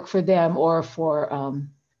wanted to work for them or for,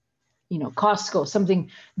 you know, Costco, something,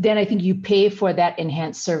 then I think you pay for that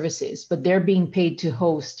enhanced services, but they're being paid to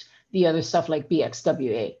host the other stuff like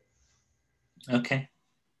BXWA. Okay.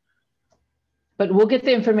 But we'll get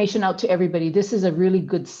the information out to everybody. This is a really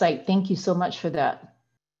good site. Thank you so much for that.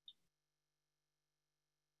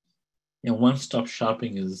 Yeah, one-stop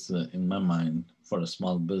shopping is, in my mind, for a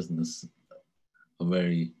small business, a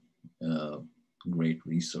very great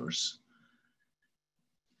resource.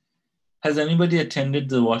 Has anybody attended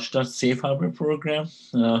the Safe Harbor program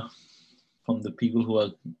from the people who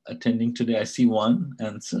are attending today? I see one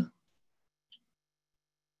answer.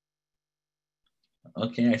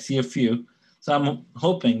 Okay, I see a few. So I'm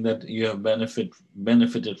hoping that you have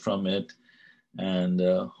benefited from it, and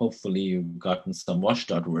hopefully you've gotten some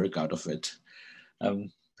work out of it.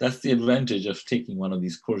 That's the advantage of taking one of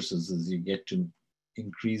these courses, is you get to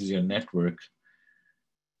increase your network.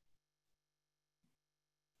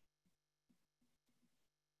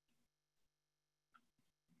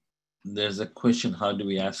 There's a question, how do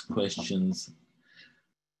we ask questions?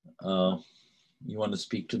 You want to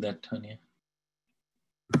speak to that, Tanya?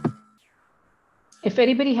 If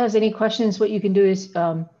anybody has any questions, what you can do is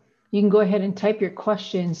you can go ahead and type your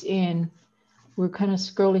questions in. We're kind of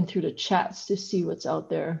scrolling through the chats to see what's out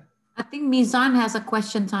there. I think Mizan has a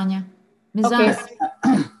question, Tanya. Mizan.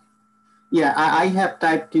 Okay. Yeah, I have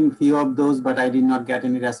typed in few of those, but I did not get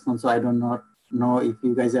any response. So I do not know if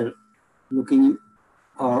you guys are looking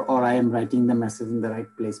or I am writing the message in the right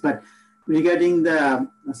place. But regarding the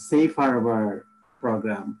Safe Harbor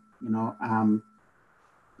program,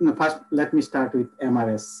 first let me start with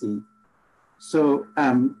MRSC. So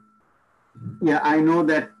yeah, I know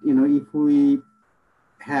that if we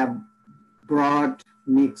have broad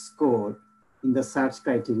mixed code in the search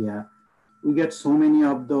criteria, we get so many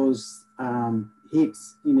of those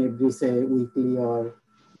hits in every, say, weekly or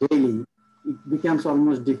daily, it becomes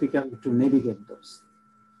almost difficult to navigate those.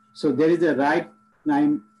 So there is a right,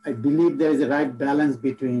 I believe there is a right balance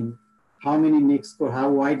between how many mixed code, how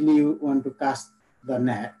widely you want to cast the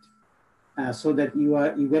net, so that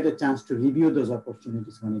you get a chance to review those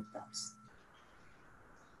opportunities when it comes.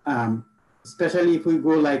 Especially if we go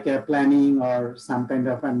like a planning or some kind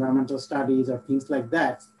of environmental studies or things like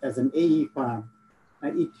that as an AE firm,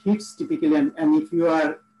 it hits typically, and if you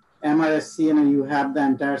are MRSC and you have the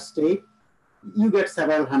entire state, you get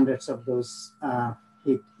several hundreds of those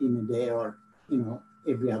hit in a day or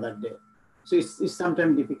every other day. So it's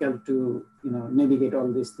sometimes difficult to navigate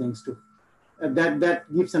all these things to that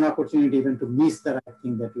gives an opportunity even to miss the right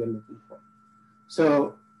thing that you are looking for.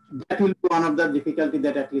 So that will be one of the difficulty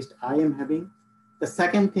that at least I am having. The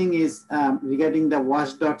second thing is regarding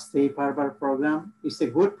the Safe Harbor program. It's a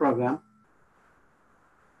good program,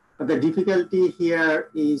 but the difficulty here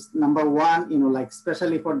is number one, like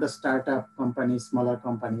especially for the startup companies, smaller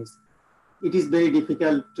companies, it is very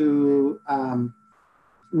difficult to,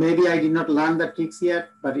 maybe I did not learn the tricks yet,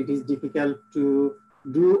 but it is difficult to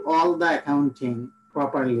do all the accounting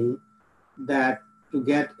properly that to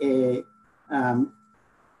get a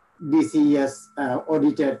DCES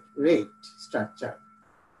audited rate structure.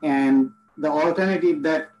 And the alternative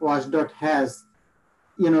that Washdot has,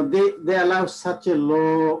 they allow such a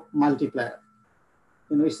low multiplier.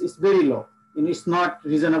 It's very low. It's not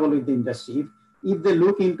reasonable with the industry. If they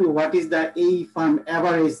look into what is the AE firm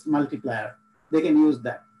average multiplier, they can use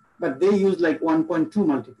that. But they use like 1.2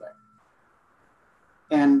 multiplier.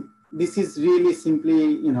 And this is really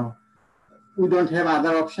simply, we don't have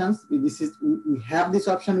other options. We have this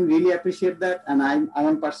option. We really appreciate that. And I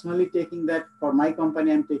am personally taking that for my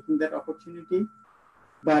company. I'm taking that opportunity.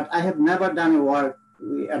 But I have never done a work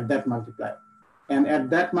at that multiplier. And at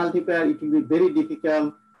that multiplier, it will be very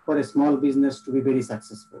difficult for a small business to be very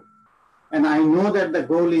successful. And I know that the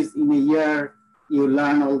goal is in a year, you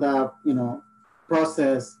learn all the,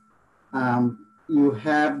 process. You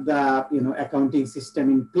have the, accounting system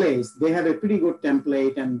in place. They have a pretty good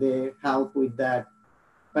template and they help with that.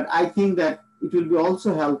 But I think that it will be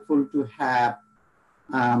also helpful to have,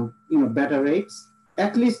 better rates,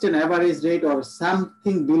 at least an average rate or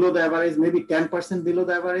something below the average, maybe 10% below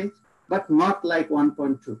the average, but not like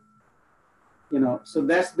 1.2. So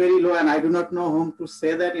that's very low, and I do not know whom to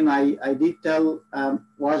say that. I did tell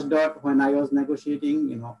Watchdog when I was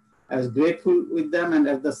negotiating, I was grateful with them, and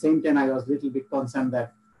at the same time, I was a little bit concerned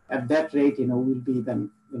that at that rate, will be then,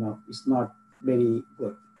 it's not very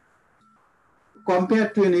good.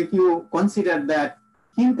 Compared to, if you consider that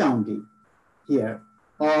King County here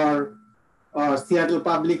or Seattle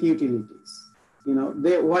Public Utilities,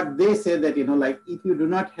 what they say that, like if you do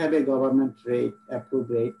not have a government rate, approved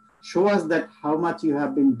rate, show us that how much you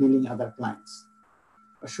have been billing other clients.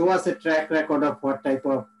 Show us a track record of what type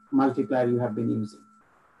of multiplier you have been using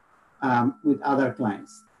with other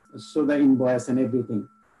clients. So the invoice and everything.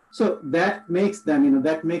 So that makes them,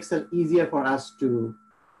 that makes it easier for us to,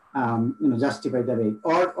 justify the rate.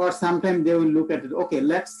 Or sometimes they will look at it, okay,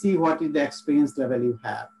 let's see what is the experience level you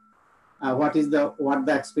have. What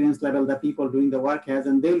the experience level the people doing the work has,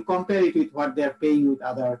 and they will compare it with what they're paying with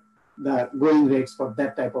the going rates for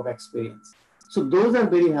that type of experience. So those are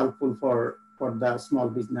very helpful for the small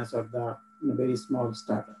business or the very small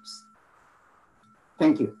startups.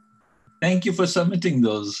 Thank you. Thank you for submitting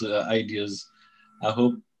those ideas. I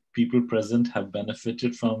hope people present have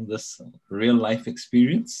benefited from this real life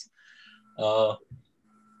experience.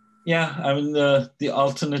 Yeah, I mean, the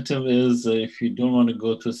alternative is if you don't want to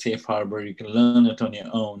go to Safe Harbor, you can learn it on your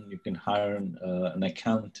own. You can hire an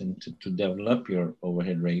accountant to develop your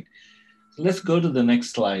overhead rate. So let's go to the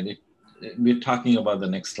next slide. We're talking about the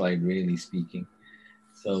next slide, really speaking.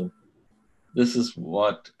 So this is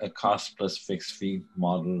what a cost plus fixed fee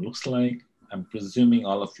model looks like. I'm presuming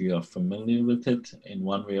all of you are familiar with it in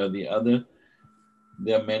one way or the other.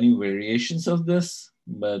 There are many variations of this,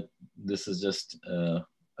 but this is just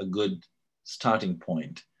a good starting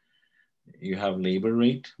point. You have labor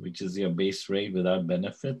rate, which is your base rate without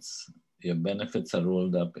benefits. Your benefits are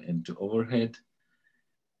rolled up into overhead,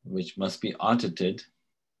 which must be audited.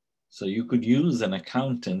 So you could use an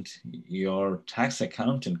accountant. Your tax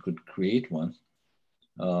accountant could create one.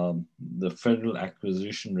 The Federal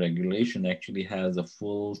Acquisition Regulation actually has a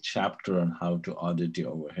full chapter on how to audit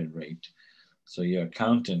your overhead rate. So your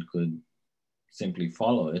accountant could simply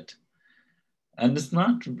follow it. And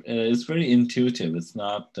it's very intuitive. It's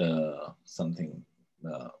not something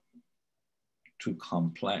too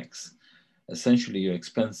complex. Essentially, your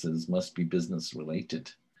expenses must be business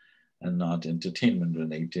related and not entertainment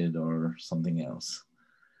related or something else.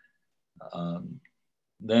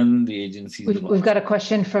 Then the agencies. We've got a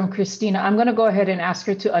question from Christina. I'm going to go ahead and ask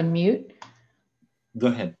her to unmute. Go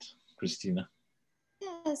ahead, Christina.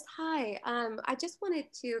 Yes, hi. I just wanted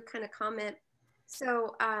to kind of comment.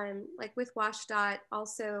 So like with WashDOT,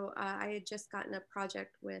 also I had just gotten a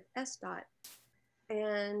project with SDOT.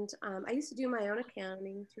 And I used to do my own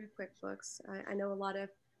accounting through QuickBooks. I know a lot of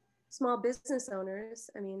small business owners.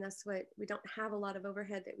 I mean, we don't have a lot of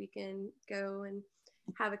overhead that we can go and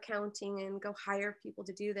have accounting and go hire people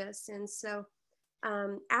to do this. And so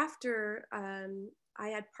after I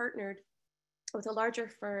had partnered with a larger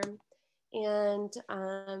firm, and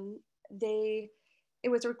it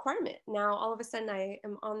was a requirement. Now, all of a sudden I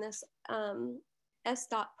am on this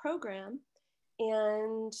SDOT program,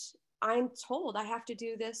 and I'm told I have to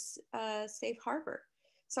do this Safe Harbor.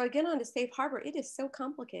 So I get on to Safe Harbor. It is so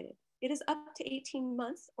complicated. It is up to 18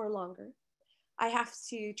 months or longer. I have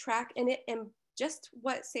to track, and just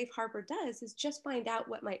what Safe Harbor does is just find out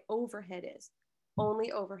what my overhead is,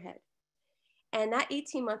 only overhead. And that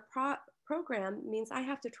 18-month program means I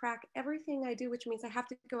have to track everything I do, which means I have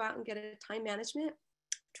to go out and get a time management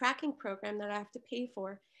tracking program that I have to pay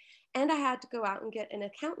for. And I had to go out and get an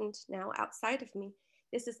accountant now outside of me.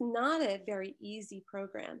 This is not a very easy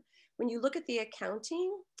program. When you look at the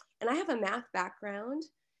accounting, and I have a math background,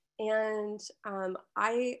 and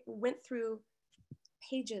I went through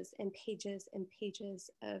pages and pages and pages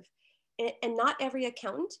of, and not every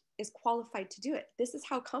accountant is qualified to do it. This is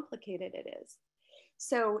how complicated it is.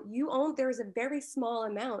 So there's a very small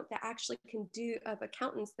amount that actually can do of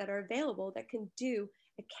accountants that are available that can do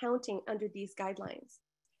accounting under these guidelines.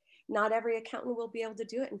 Not every accountant will be able to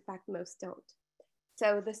do it. In fact, most don't.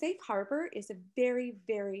 So the Safe Harbor is a very,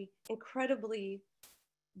 very incredibly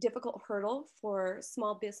difficult hurdle for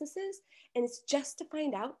small businesses. And it's just to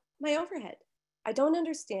find out my overhead. I don't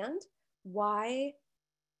understand why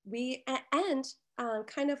and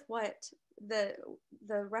kind of what the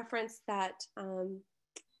reference that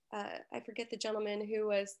I forget the gentleman who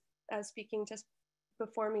was speaking just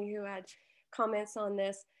before me who had comments on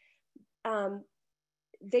this.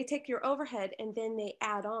 They take your overhead and then they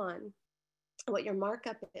add on what your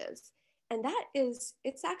markup is. And that is,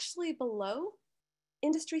 it's actually below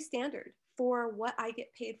industry standard for what I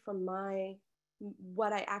get paid for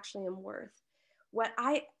what I actually am worth. What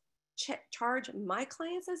I charge my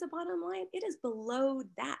clients as a bottom line, it is below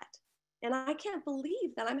that. And I can't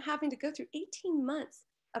believe that I'm having to go through 18 months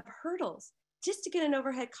of hurdles just to get an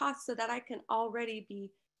overhead cost so that I can already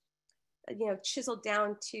be, chiseled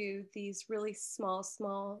down to these really small,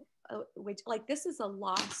 like this is a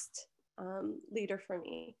lost leader for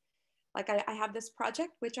me. Like I have this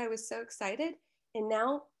project, which I was so excited. And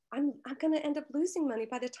now I'm going to end up losing money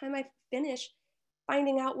by the time I finish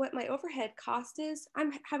finding out what my overhead cost is.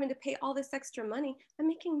 I'm having to pay all this extra money. I'm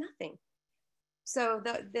making nothing. So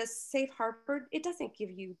this safe harbor, it doesn't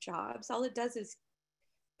give you jobs. All it does is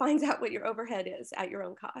finds out what your overhead is at your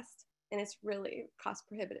own cost. And it's really cost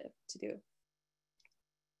prohibitive to do.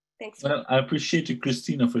 Thanks. Well, I appreciate you,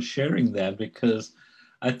 Christina, for sharing that, because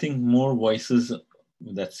I think more voices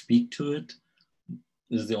that speak to it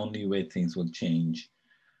is the only way things will change.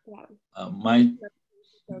 Yeah. My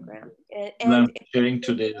program. what I'm sharing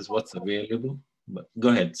today is what's available, but go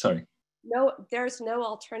ahead, sorry. No, there's no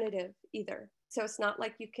alternative either. So it's not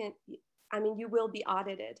like you can, you will be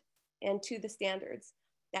audited and to the standards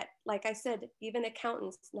that, like I said, even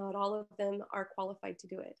accountants, not all of them are qualified to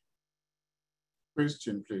do it.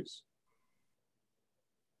 Question, please.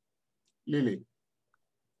 Lily.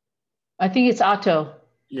 I think it's Otto.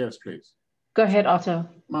 Yes, please. Go ahead, Otto.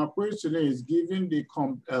 My question is, given the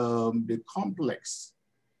complex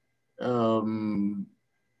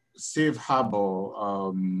safe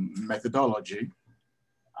harbor methodology,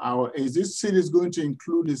 is this series going to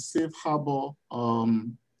include a safe harbor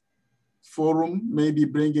forum, maybe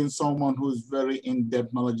bringing someone who's very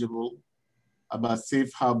in-depth knowledgeable about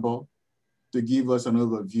safe harbor to give us an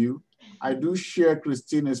overview? I do share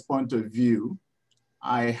Christina's point of view.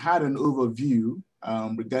 I had an overview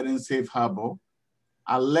regarding safe harbor.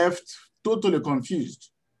 I left totally confused.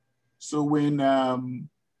 So when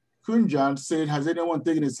Kunjan said, has anyone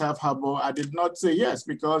taken a safe harbor? I did not say yes,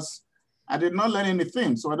 because I did not learn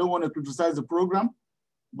anything. So I don't want to criticize the program,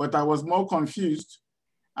 but I was more confused.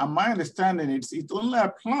 And my understanding is it only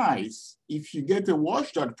applies if you get a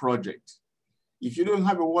watchdog project. If you don't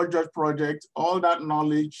have a watchdog project, all that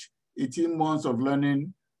knowledge, 18 months of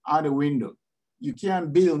learning out the window. You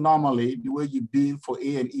can't bill normally the way you bill for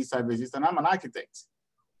A&E services, and I'm an architect.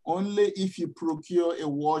 Only if you procure a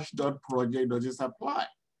watchdog project does this apply.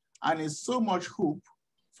 And it's so much hoop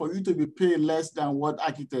for you to be paid less than what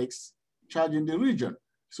architects charge in the region.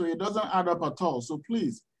 So it doesn't add up at all. So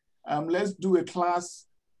please, let's do a class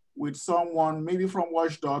with someone maybe from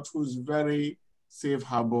Watchdog who's very safe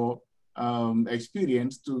harbor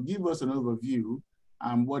experienced to give us an overview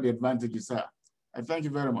and what the advantages are. I thank you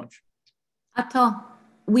very much. Ato,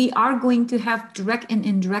 we are going to have direct and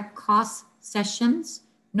indirect cost sessions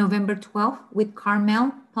November 12th with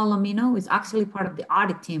Carmel Palomino, who is actually part of the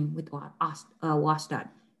audit team with WSDOT.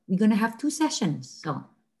 We're going to have 2 sessions, so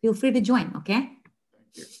feel free to join, okay?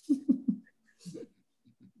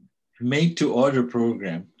 Made to order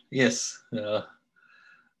program. Yes.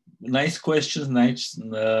 Nice questions, nice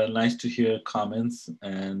to hear comments.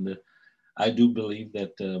 And I do believe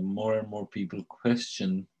that more and more people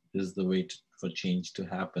question is the way for change to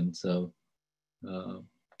happen. So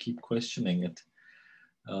keep questioning it.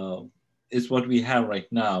 It's what we have right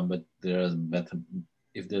now, but there's better.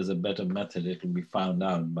 If there's a better method, it will be found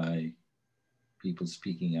out by people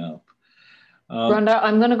speaking up. Rhonda,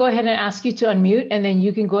 I'm going to go ahead and ask you to unmute, and then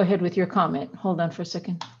you can go ahead with your comment. Hold on for a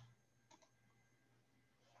second.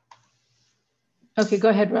 Okay, go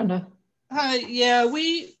ahead, Rhonda. Yeah,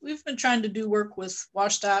 we've been trying to do work with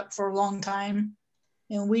WSDOT for a long time,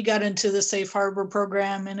 and we got into the Safe Harbor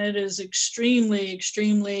program, and it is extremely,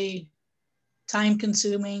 extremely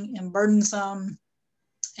time-consuming and burdensome.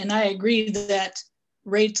 And I agree that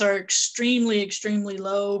rates are extremely, extremely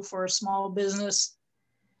low for a small business.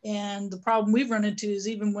 And the problem we've run into is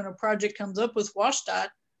even when a project comes up with WSDOT,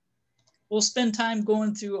 we'll spend time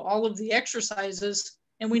going through all of the exercises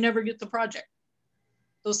and we never get the project.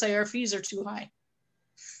 They'll say our fees are too high.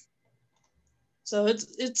 So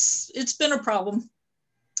it's been a problem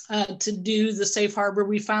to do the Safe Harbor.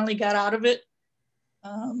 We finally got out of it,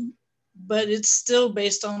 but it's still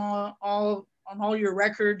based on all your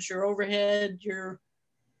records, your overhead, your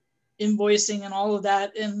invoicing, and all of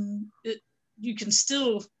that, and you can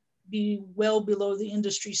still be well below the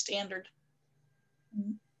industry standard.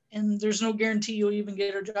 and there's no guarantee you'll even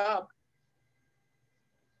get a job.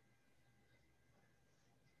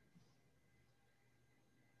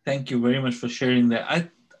 Thank you very much for sharing that.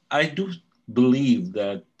 I do believe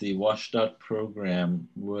that the WashDOT program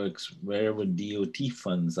works wherever DOT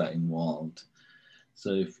funds are involved.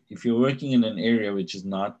 So if you're working in an area which is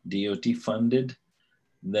not DOT funded,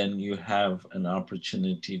 then you have an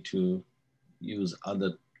opportunity to use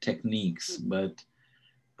other techniques. But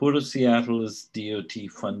Port of Seattle is DOT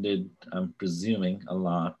funded, I'm presuming, a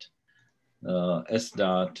lot.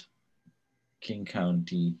 SDOT, King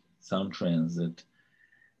County, Sound Transit.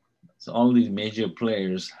 So all these major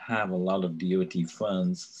players have a lot of DOT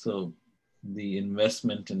funds. So the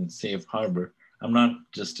investment in Safe Harbor, I'm not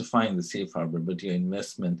justifying the Safe Harbor, but your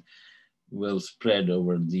investment will spread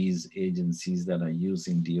over these agencies that are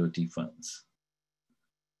using DOT funds.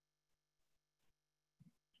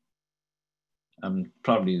 I'm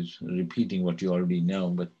probably repeating what you already know,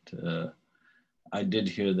 but I did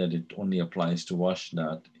hear that it only applies to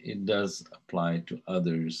WashDOT. It does apply to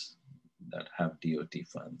others that have DOT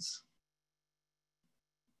funds.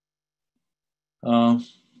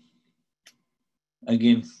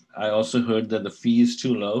 Again, I also heard that the fee is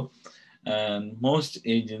too low, and most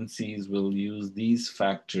agencies will use these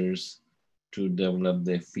factors to develop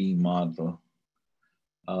their fee model.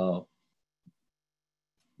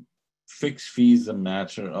 Fixed fee is a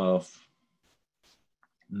matter of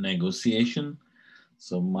negotiation.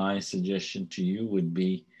 So my suggestion to you would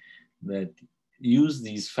be that use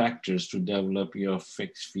these factors to develop your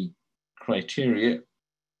fixed fee criteria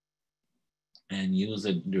and use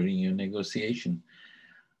it during your negotiation.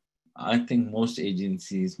 I think most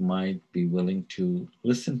agencies might be willing to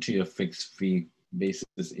listen to your fixed fee basis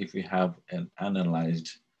if you have an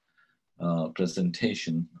analyzed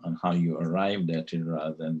presentation on how you arrived at it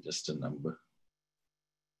rather than just a number.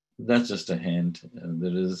 That's just a hint.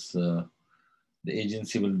 There is, the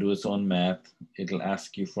agency will do its own math. It'll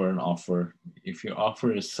ask you for an offer. If your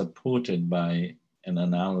offer is supported by an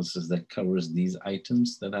analysis that covers these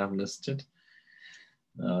items that I've listed,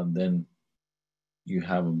 then you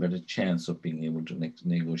have a better chance of being able to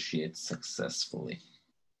negotiate successfully.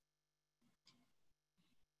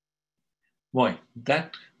 Boy,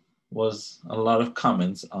 that was a lot of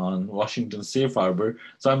comments on Washington Safe Harbor.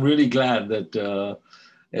 So I'm really glad that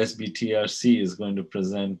SBTRC is going to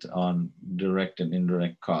present on direct and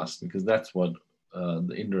indirect costs, because that's what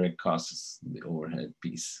the indirect cost is, the overhead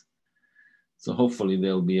piece. So hopefully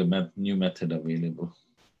there'll be a new method available.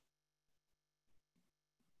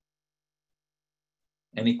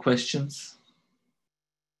 Any questions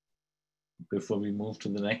before we move to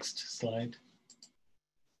the next slide?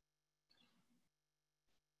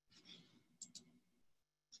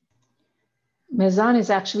 Mezan is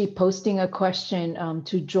actually posting a question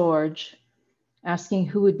to George, asking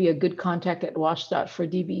who would be a good contact at WashDOT for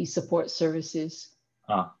DBE support services.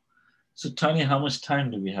 So Tanya, how much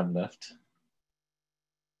time do we have left?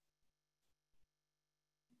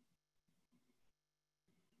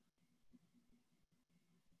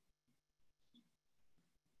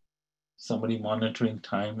 Somebody monitoring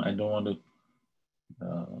time? I don't want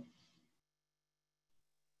to.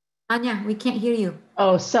 Anya, we can't hear you.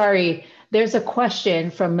 Oh, sorry. There's a question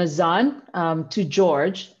from Mazan to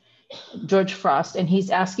George Frost, and he's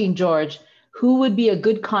asking George, who would be a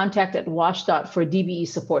good contact at WashDOT for DBE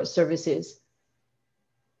support services?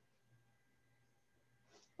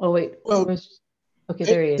 Oh, wait. Well, okay,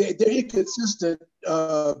 there he is. They're inconsistent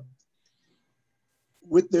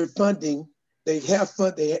with their funding. They have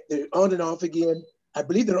fund, they're on and off again. I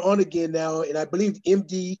believe they're on again now, and I believe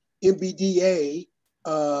MBDA,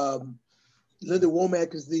 Linda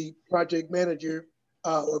Womack is the project manager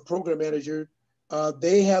or program manager.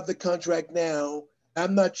 They have the contract now.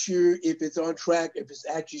 I'm not sure if it's on track, if it's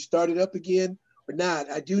actually started up again or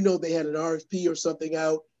not. I do know they had an RFP or something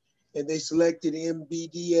out, and they selected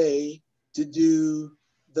MBDA to do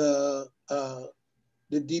the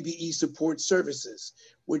DBE support services,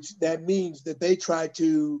 which that means that they try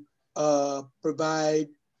to provide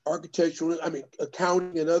architectural,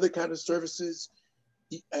 accounting and other kind of services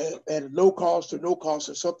at a low cost or no cost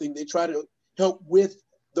or something. They try to help with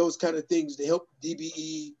those kind of things to help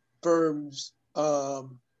DBE firms.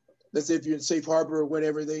 Let's say if you're in Safe Harbor or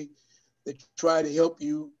whatever, they try to help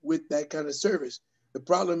you with that kind of service. The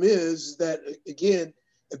problem is that, again,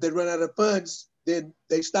 if they run out of funds, then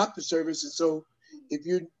they stop the service. And so if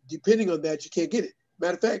you're depending on that, you can't get it.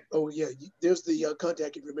 Matter of fact, oh yeah, there's the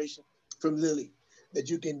contact information from Lily that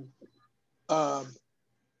you can,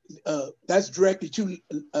 that's directly to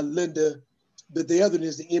Linda, but the other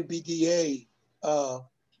is the MBDA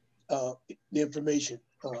the information.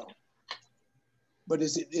 but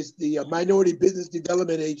it's the Minority Business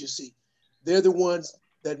Development Agency. They're the ones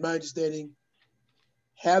that, my understanding,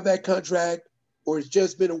 have that contract, or it's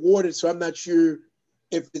just been awarded. So I'm not sure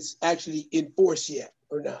if it's actually in force yet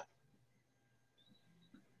or not.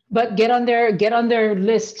 But get on their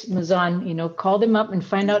list, Mazan, you know, call them up and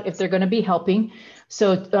find out if they're going to be helping.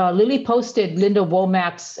 So Lily posted Linda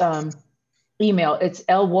Womack's email. It's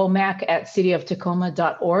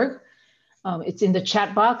lwomack@cityoftacoma.org. It's in the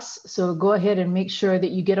chat box. So go ahead and make sure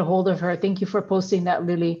that you get a hold of her. Thank you for posting that,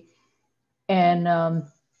 Lily. And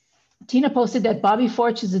Tina posted that Bobby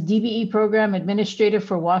Forch is a DBE program administrator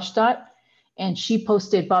for WashDOT, and she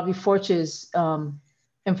posted Bobby Forch's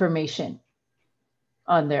information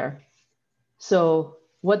on there. So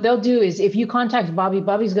what they'll do is if you contact Bobby,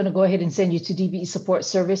 Bobby's going to go ahead and send you to DBE Support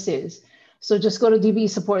Services. So just go to DBE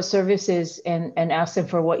Support Services and ask them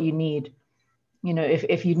for what you need. You know,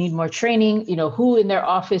 if you need more training, you know, who in their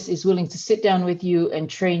office is willing to sit down with you and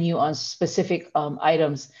train you on specific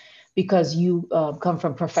items because you come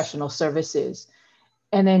from professional services.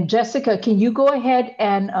 And then Jessica, can you go ahead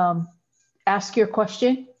and ask your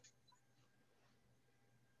question?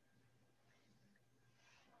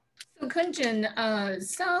 So Kunjan,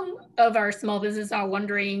 some of our small businesses are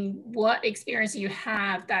wondering what experience you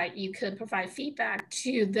have that you could provide feedback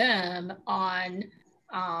to them on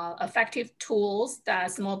effective tools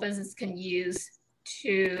that small business can use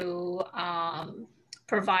to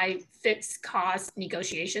provide fixed cost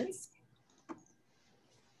negotiations.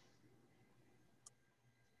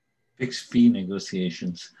 Fixed fee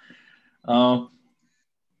negotiations. I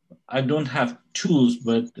don't have tools,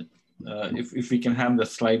 but if we can have the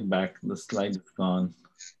slide back, the slide is gone.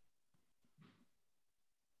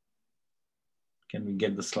 Can we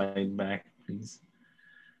get the slide back, please?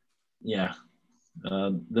 Yeah,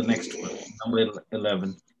 the next one, number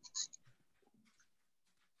 11.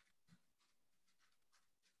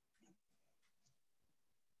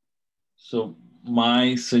 So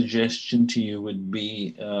my suggestion to you would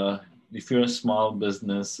be, if you're a small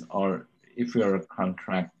business or if you're a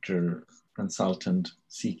contractor, consultant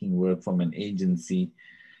seeking work from an agency,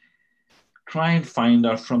 try and find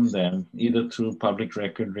out from them, either through public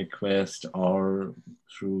record request or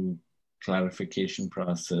through clarification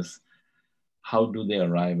process, how do they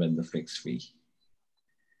arrive at the fixed fee?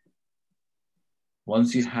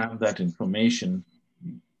 Once you have that information,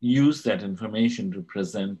 use that information to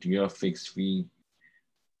present your fixed fee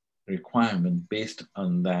requirement based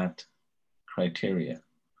on that criteria.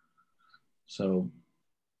 So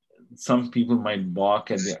some people might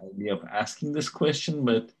balk at the idea of asking this question,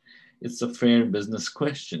 but it's a fair business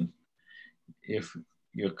question. If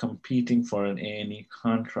you're competing for an A&E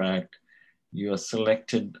contract, you are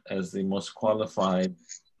selected as the most qualified,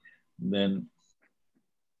 then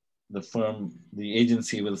the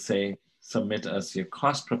agency will say, submit us your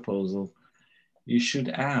cost proposal. You should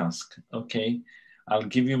ask, okay, I'll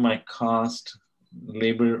give you my cost,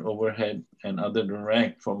 labor, overhead, and other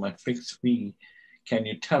direct for my fixed fee. Can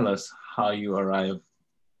you tell us how you arrive?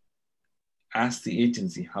 Ask the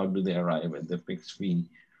agency, how do they arrive at the fixed fee?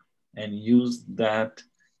 And use that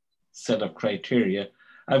set of criteria.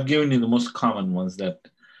 I've given you the most common ones,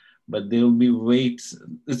 but there will be weights.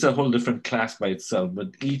 It's a whole different class by itself,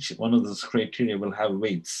 but each one of those criteria will have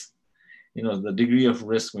weights. You know, the degree of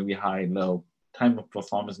risk may be high, low. Time of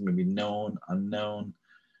performance may be known, unknown,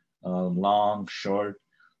 long, short.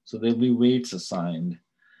 So there'll be weights assigned.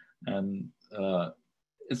 And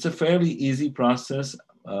it's a fairly easy process,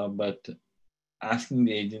 but asking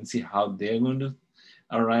the agency how they're going to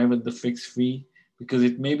arrive at the fixed fee, because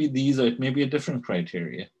it may be these or it may be a different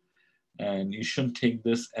criteria. And you shouldn't take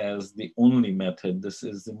this as the only method. This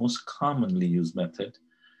is the most commonly used method,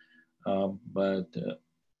 but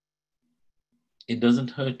it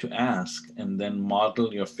doesn't hurt to ask and then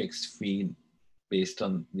model your fixed fee based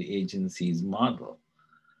on the agency's model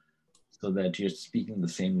so that you're speaking the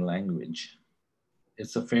same language.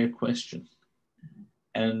 It's a fair question.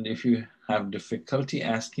 And if you have difficulty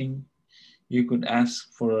asking, you could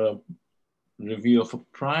ask for a review of a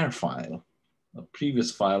prior file. A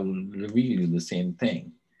previous file will reveal you the same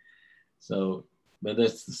thing. So whether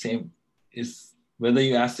it's the same, whether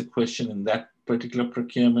you ask the question in that particular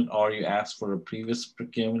procurement or you ask for a previous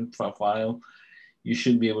procurement file, you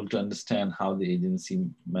should be able to understand how the agency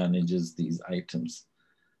manages these items.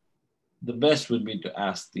 The best would be to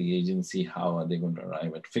ask the agency, how are they going to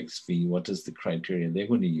arrive at fixed fee? What is the criteria they're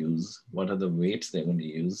going to use? What are the weights they're going to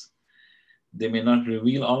use? They may not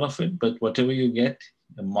reveal all of it, but whatever you get,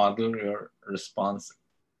 model your response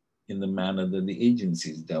in the manner that the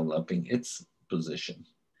agency is developing its position.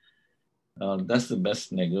 That's the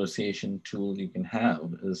best negotiation tool you can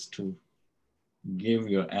have, is to give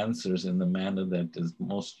your answers in the manner that is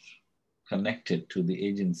most connected to the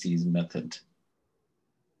agency's method.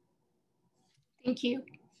 Thank you.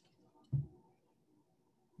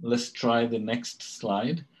 Let's try the next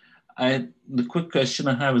slide. The quick question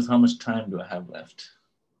I have is, how much time do I have left?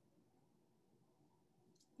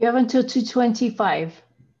 You have until 2:25.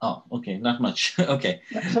 Oh, okay, not much. Okay.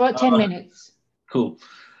 So about 10 minutes. Cool.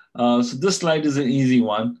 So this slide is an easy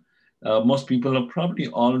one. Most people are probably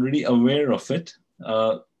already aware of it.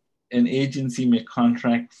 An agency may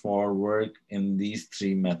contract for work in these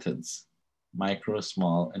three methods: micro,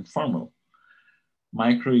 small, and formal.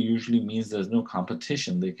 Micro usually means there's no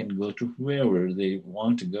competition. They can go to whoever they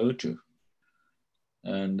want to go to.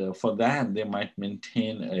 And for that, they might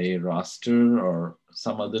maintain a roster or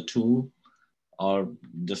some other tool or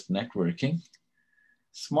just networking.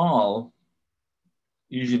 Small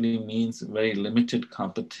usually means very limited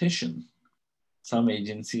competition. Some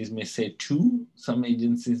agencies may say 2, some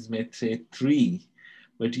agencies may say 3,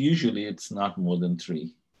 but usually it's not more than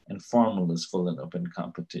 3. And formal is full and open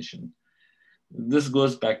competition. This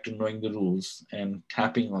goes back to knowing the rules and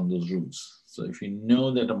tapping on those rules. So if you know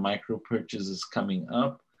that a micro purchase is coming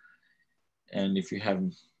up, and if you have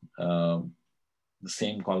the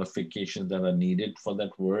same qualifications that are needed for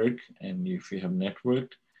that work, and if you have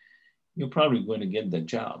networked, you're probably going to get that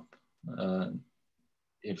job.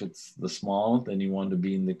 If it's the small, then you want to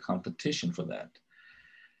be in the competition for that.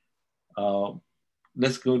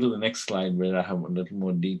 Let's go to the next slide where I have a little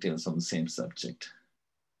more details on the same subject.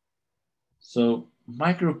 So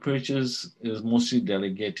micro purchase is mostly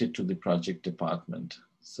delegated to the project department.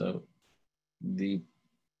 So the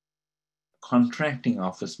contracting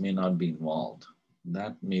office may not be involved.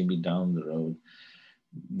 That may be down the road.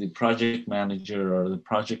 The project manager or the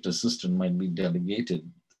project assistant might be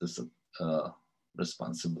delegated this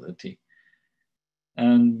responsibility.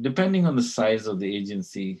 And depending on the size of the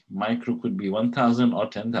agency, micro could be 1,000 or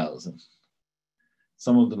 10,000.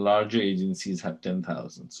 Some of the larger agencies have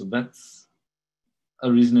 10,000. So that's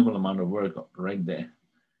a reasonable amount of work right there.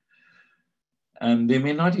 And they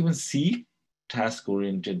may not even see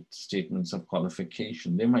task-oriented statements of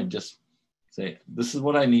qualification. They might just say, this is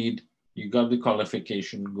what I need. You got the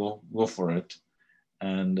qualification, go for it.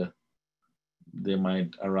 And they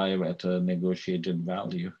might arrive at a negotiated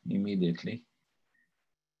value immediately.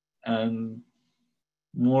 And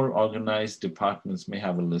more organized departments may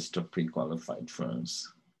have a list of pre-qualified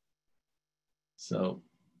firms. So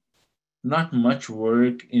not much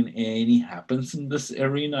work in A&E happens in this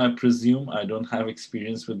arena, I presume. I don't have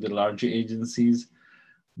experience with the larger agencies,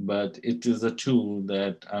 but it is a tool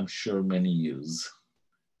that I'm sure many use.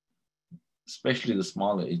 Especially the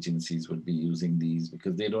smaller agencies would be using these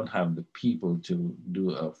because they don't have the people to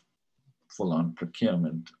do a full-on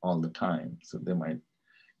procurement all the time. So they might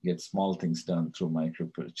get small things done through micro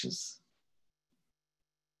purchase.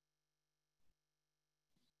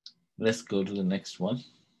 Let's go to the next one.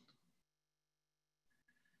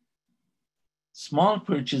 Small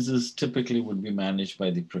purchases typically would be managed by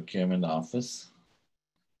the procurement office.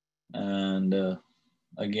 And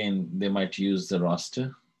again, they might use the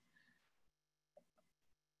roster.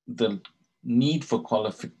 The need for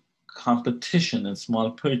competition in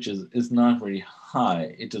small purchase is not very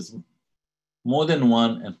high. It is more than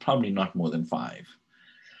 1 and probably not more than 5.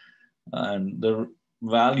 And the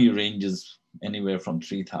value ranges anywhere from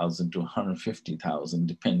 3,000 to 150,000,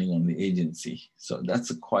 depending on the agency. So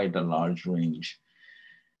that's quite a large range.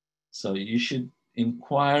 So you should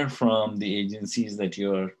inquire from the agencies that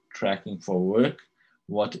you're tracking for work,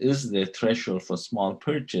 what is their threshold for small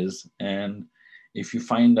purchase? And if you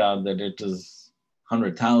find out that it is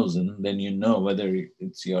 100,000, then you know whether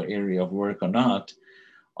it's your area of work or not.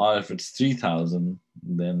 Or if it's 3,000,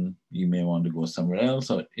 then you may want to go somewhere else,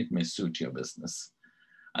 or it may suit your business.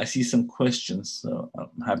 I see some questions, so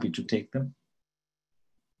I'm happy to take them.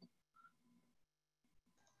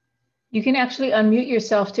 You can actually unmute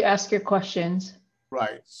yourself to ask your questions.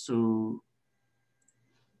 Right, so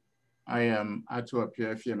I am Atua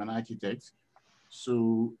PFM, I'm an architect.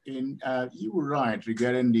 So you were right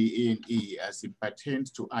regarding the A&E as it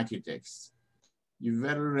pertains to architects. You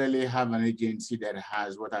very rarely have an agency that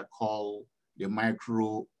has what I call the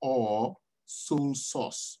micro or sole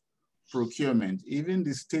source procurement. Even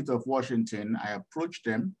the state of Washington, I approached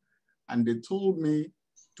them and they told me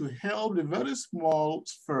to help the very small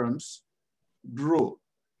firms grow.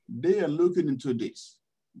 They are looking into this,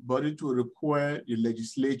 but it will require the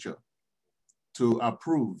legislature to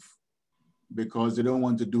approve because they don't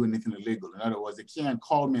want to do anything illegal. In other words, they can't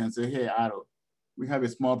call me and say, hey, Aro, we have a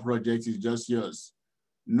small project, it's just yours.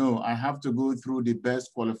 No, I have to go through the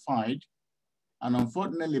best qualified And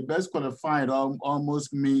unfortunately, best qualified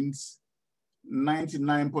almost means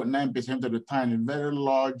 99.9% of the time in very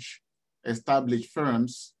large established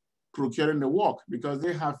firms procuring the work because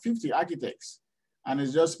they have 50 architects and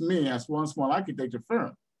it's just me as one small architecture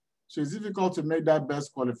firm. So it's difficult to make that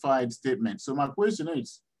best qualified statement. So my question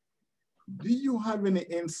is, do you have any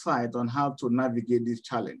insight on how to navigate this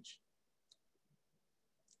challenge?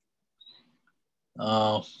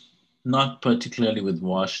 Not particularly with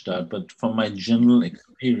WashDOT, but from my general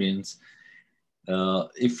experience,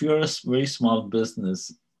 if you're a very small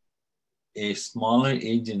business, a smaller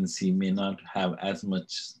agency may not have as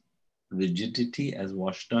much rigidity as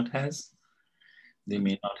WashDOT has. They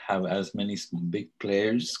may not have as many big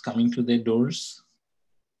players coming to their doors.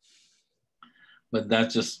 But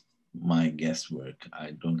that's just my guesswork.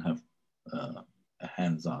 I don't have a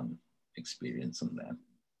hands-on experience on that.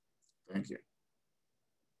 Thank you.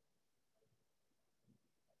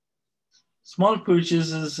 Small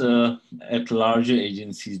purchases at larger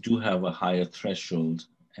agencies do have a higher threshold,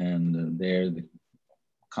 and there the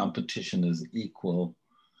competition is equal.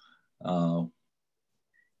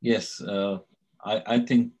 Yes, I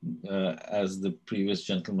think as the previous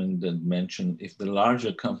gentleman did mention, if the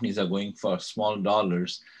larger companies are going for small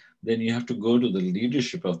dollars, then you have to go to the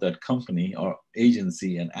leadership of that company or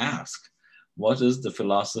agency and ask, what is the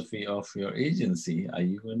philosophy of your agency? Are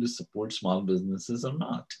you going to support small businesses or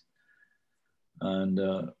not? And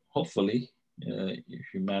hopefully,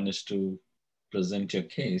 if you manage to present your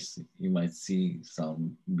case, you might see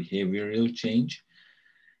some behavioral change.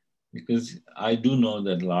 Because I do know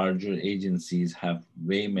that larger agencies have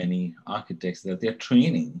way many architects that they're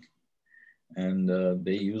training, and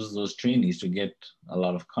they use those trainees to get a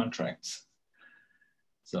lot of contracts.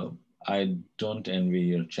 So I don't envy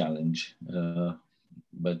your challenge,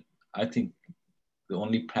 but I think the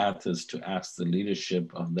only path is to ask the leadership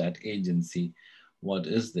of that agency, what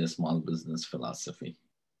is their small business philosophy?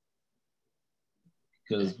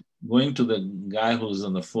 Because going to the guy who's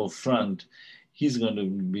on the forefront, he's going to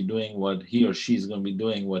be doing what he or she is going to be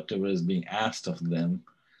doing, whatever is being asked of them.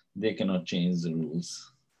 They cannot change the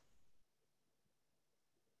rules.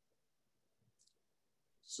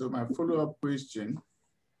 So my follow-up question,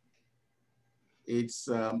 it's,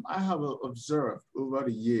 I have observed over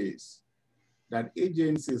the years that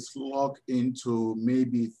agencies lock into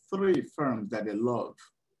maybe 3 firms that they love,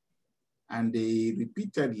 and they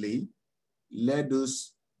repeatedly let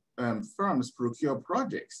those firms procure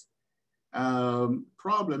projects.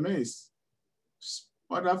 Problem is,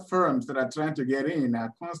 other firms that are trying to get in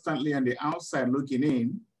are constantly on the outside looking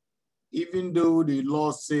in. Even though the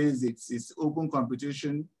law says it's open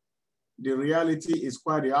competition, the reality is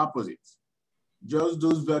quite the opposite. Just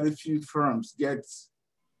those very few firms get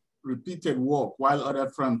repeated work while other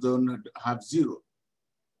firms don't have zero.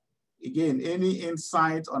 Again, any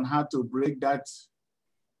insight on how to break that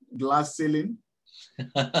glass ceiling?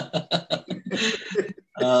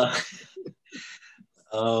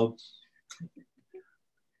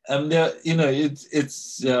 And there, you know,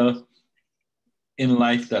 it's in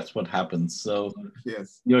life, that's what happens. So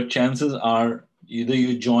yes, your chances are either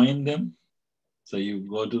you join them, so you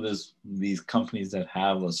go to these companies that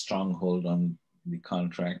have a stronghold on the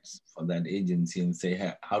contracts for that agency and say,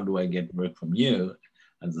 hey, how do I get work from you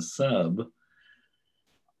as a sub?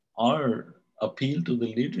 Or appeal to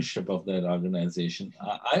the leadership of that organization.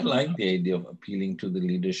 I like the idea of appealing to the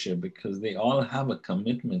leadership because they all have a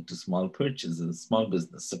commitment to small purchases, small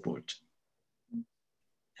business support.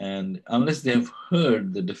 And unless they've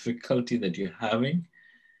heard the difficulty that you're having,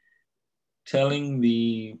 telling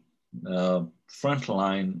the front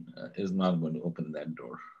line is not going to open that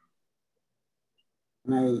door.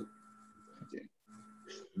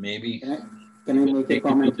 Maybe can I make a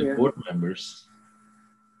comment here? Board members.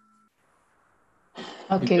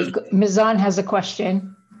 Okay, Mizan has a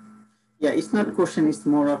question. Yeah, it's not a question, it's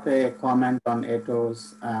more of a comment on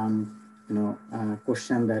Eto's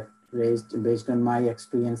question that raised based on my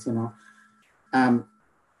experience.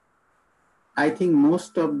 I think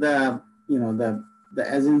most of the the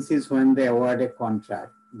agencies, when they award a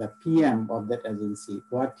contract, the PM of that agency,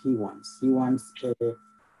 what he wants a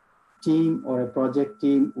team or a project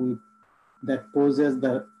team that poses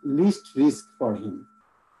the least risk for him,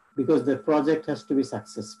 because the project has to be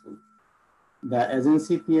successful. The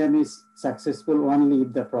agency PM is successful only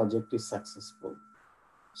if the project is successful.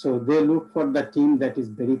 So they look for the team that is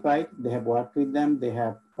verified, they have worked with them, they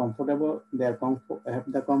have have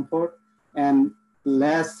the comfort and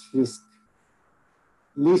least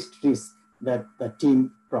risk that the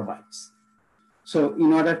team provides. So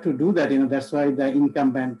in order to do that, that's why the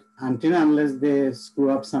incumbent, until unless they screw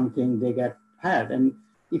up something, they get hired. And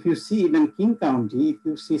if you see even King County, if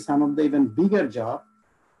you see some of the even bigger job,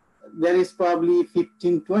 there is probably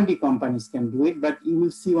 15, 20 companies can do it, but you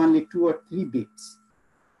will see only 2 or 3 bids.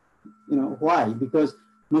 You know, why? Because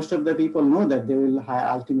most of the people know that they will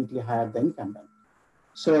ultimately hire the incumbent.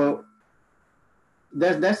 So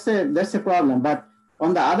that's a problem. But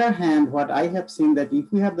on the other hand, what I have seen that if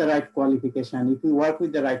we have the right qualification, if we work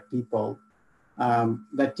with the right people,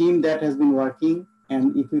 the team that has been working,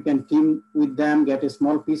 and if we can team with them, get a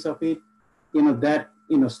small piece of it, you know, that,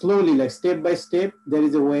 you know, slowly, like step by step, there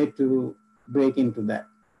is a way to break into that.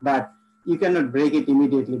 But you cannot break it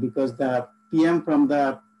immediately because the PM from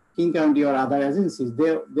the King County or other agencies,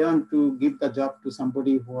 they want to give the job to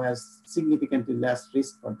somebody who has significantly less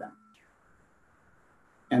risk for them.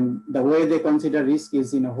 And the way they consider risk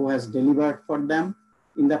is, you know, who has delivered for them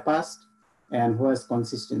in the past and who has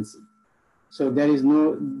consistency. So there is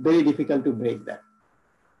very difficult to break that.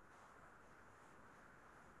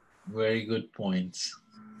 Very good points.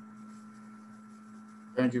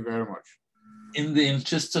 Thank you very much. In the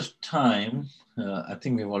interest of time, I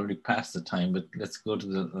think we've already passed the time, but let's go to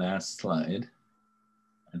the last slide,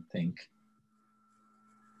 I think.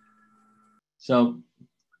 So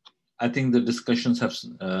I think the discussions have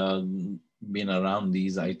been around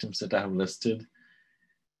these items that I have listed.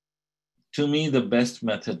 To me, the best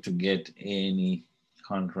method to get any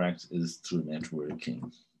contracts is through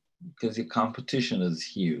networking, because your competition is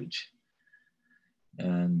huge.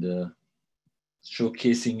 And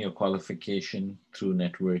showcasing your qualification through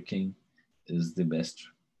networking is the best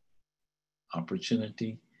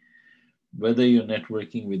opportunity. Whether you're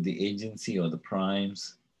networking with the agency or the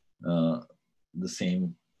primes, the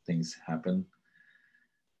same things happen.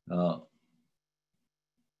 I'm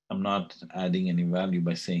not adding any value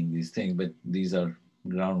by saying these things, but these are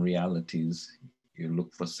ground realities. You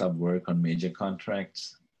look for sub work on major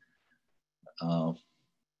contracts.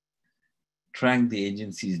 Track the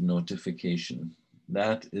agency's notification.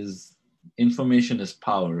 That is, information is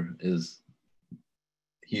power, is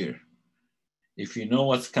here. If you know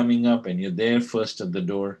what's coming up and you're there first at the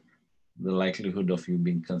door, the likelihood of you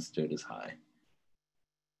being considered is high.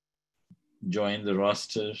 Join the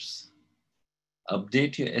rosters.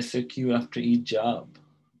 Update your SOQ after each job.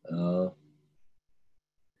 You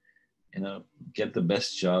know, get the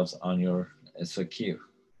best jobs on your SOQ.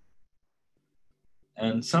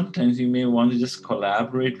 And sometimes you may want to just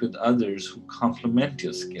collaborate with others who complement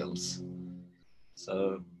your skills.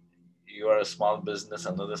 So you are a small business,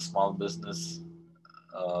 another small business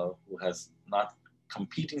who has not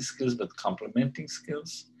competing skills, but complementing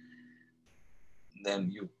skills. Then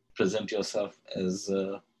you present yourself as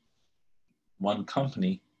one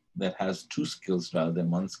company that has 2 skills rather than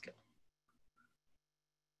 1 skill.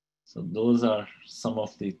 So those are some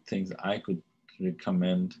of the things I could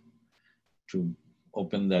recommend to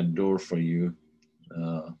open that door for you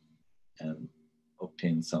and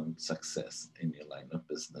obtain some success in your line of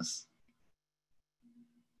business.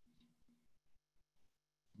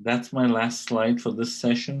 That's my last slide for this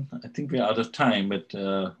session. I think we're out of time, but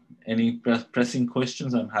any pressing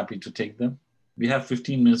questions, I'm happy to take them. We have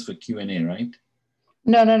 15 minutes for Q&A, right?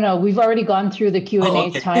 No. We've already gone through the Q&A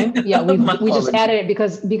okay. time. Yeah, we just added it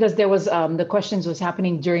because there was the questions was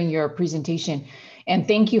happening during your presentation. And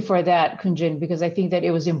thank you for that, Kunjan, because I think that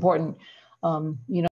it was important. You know,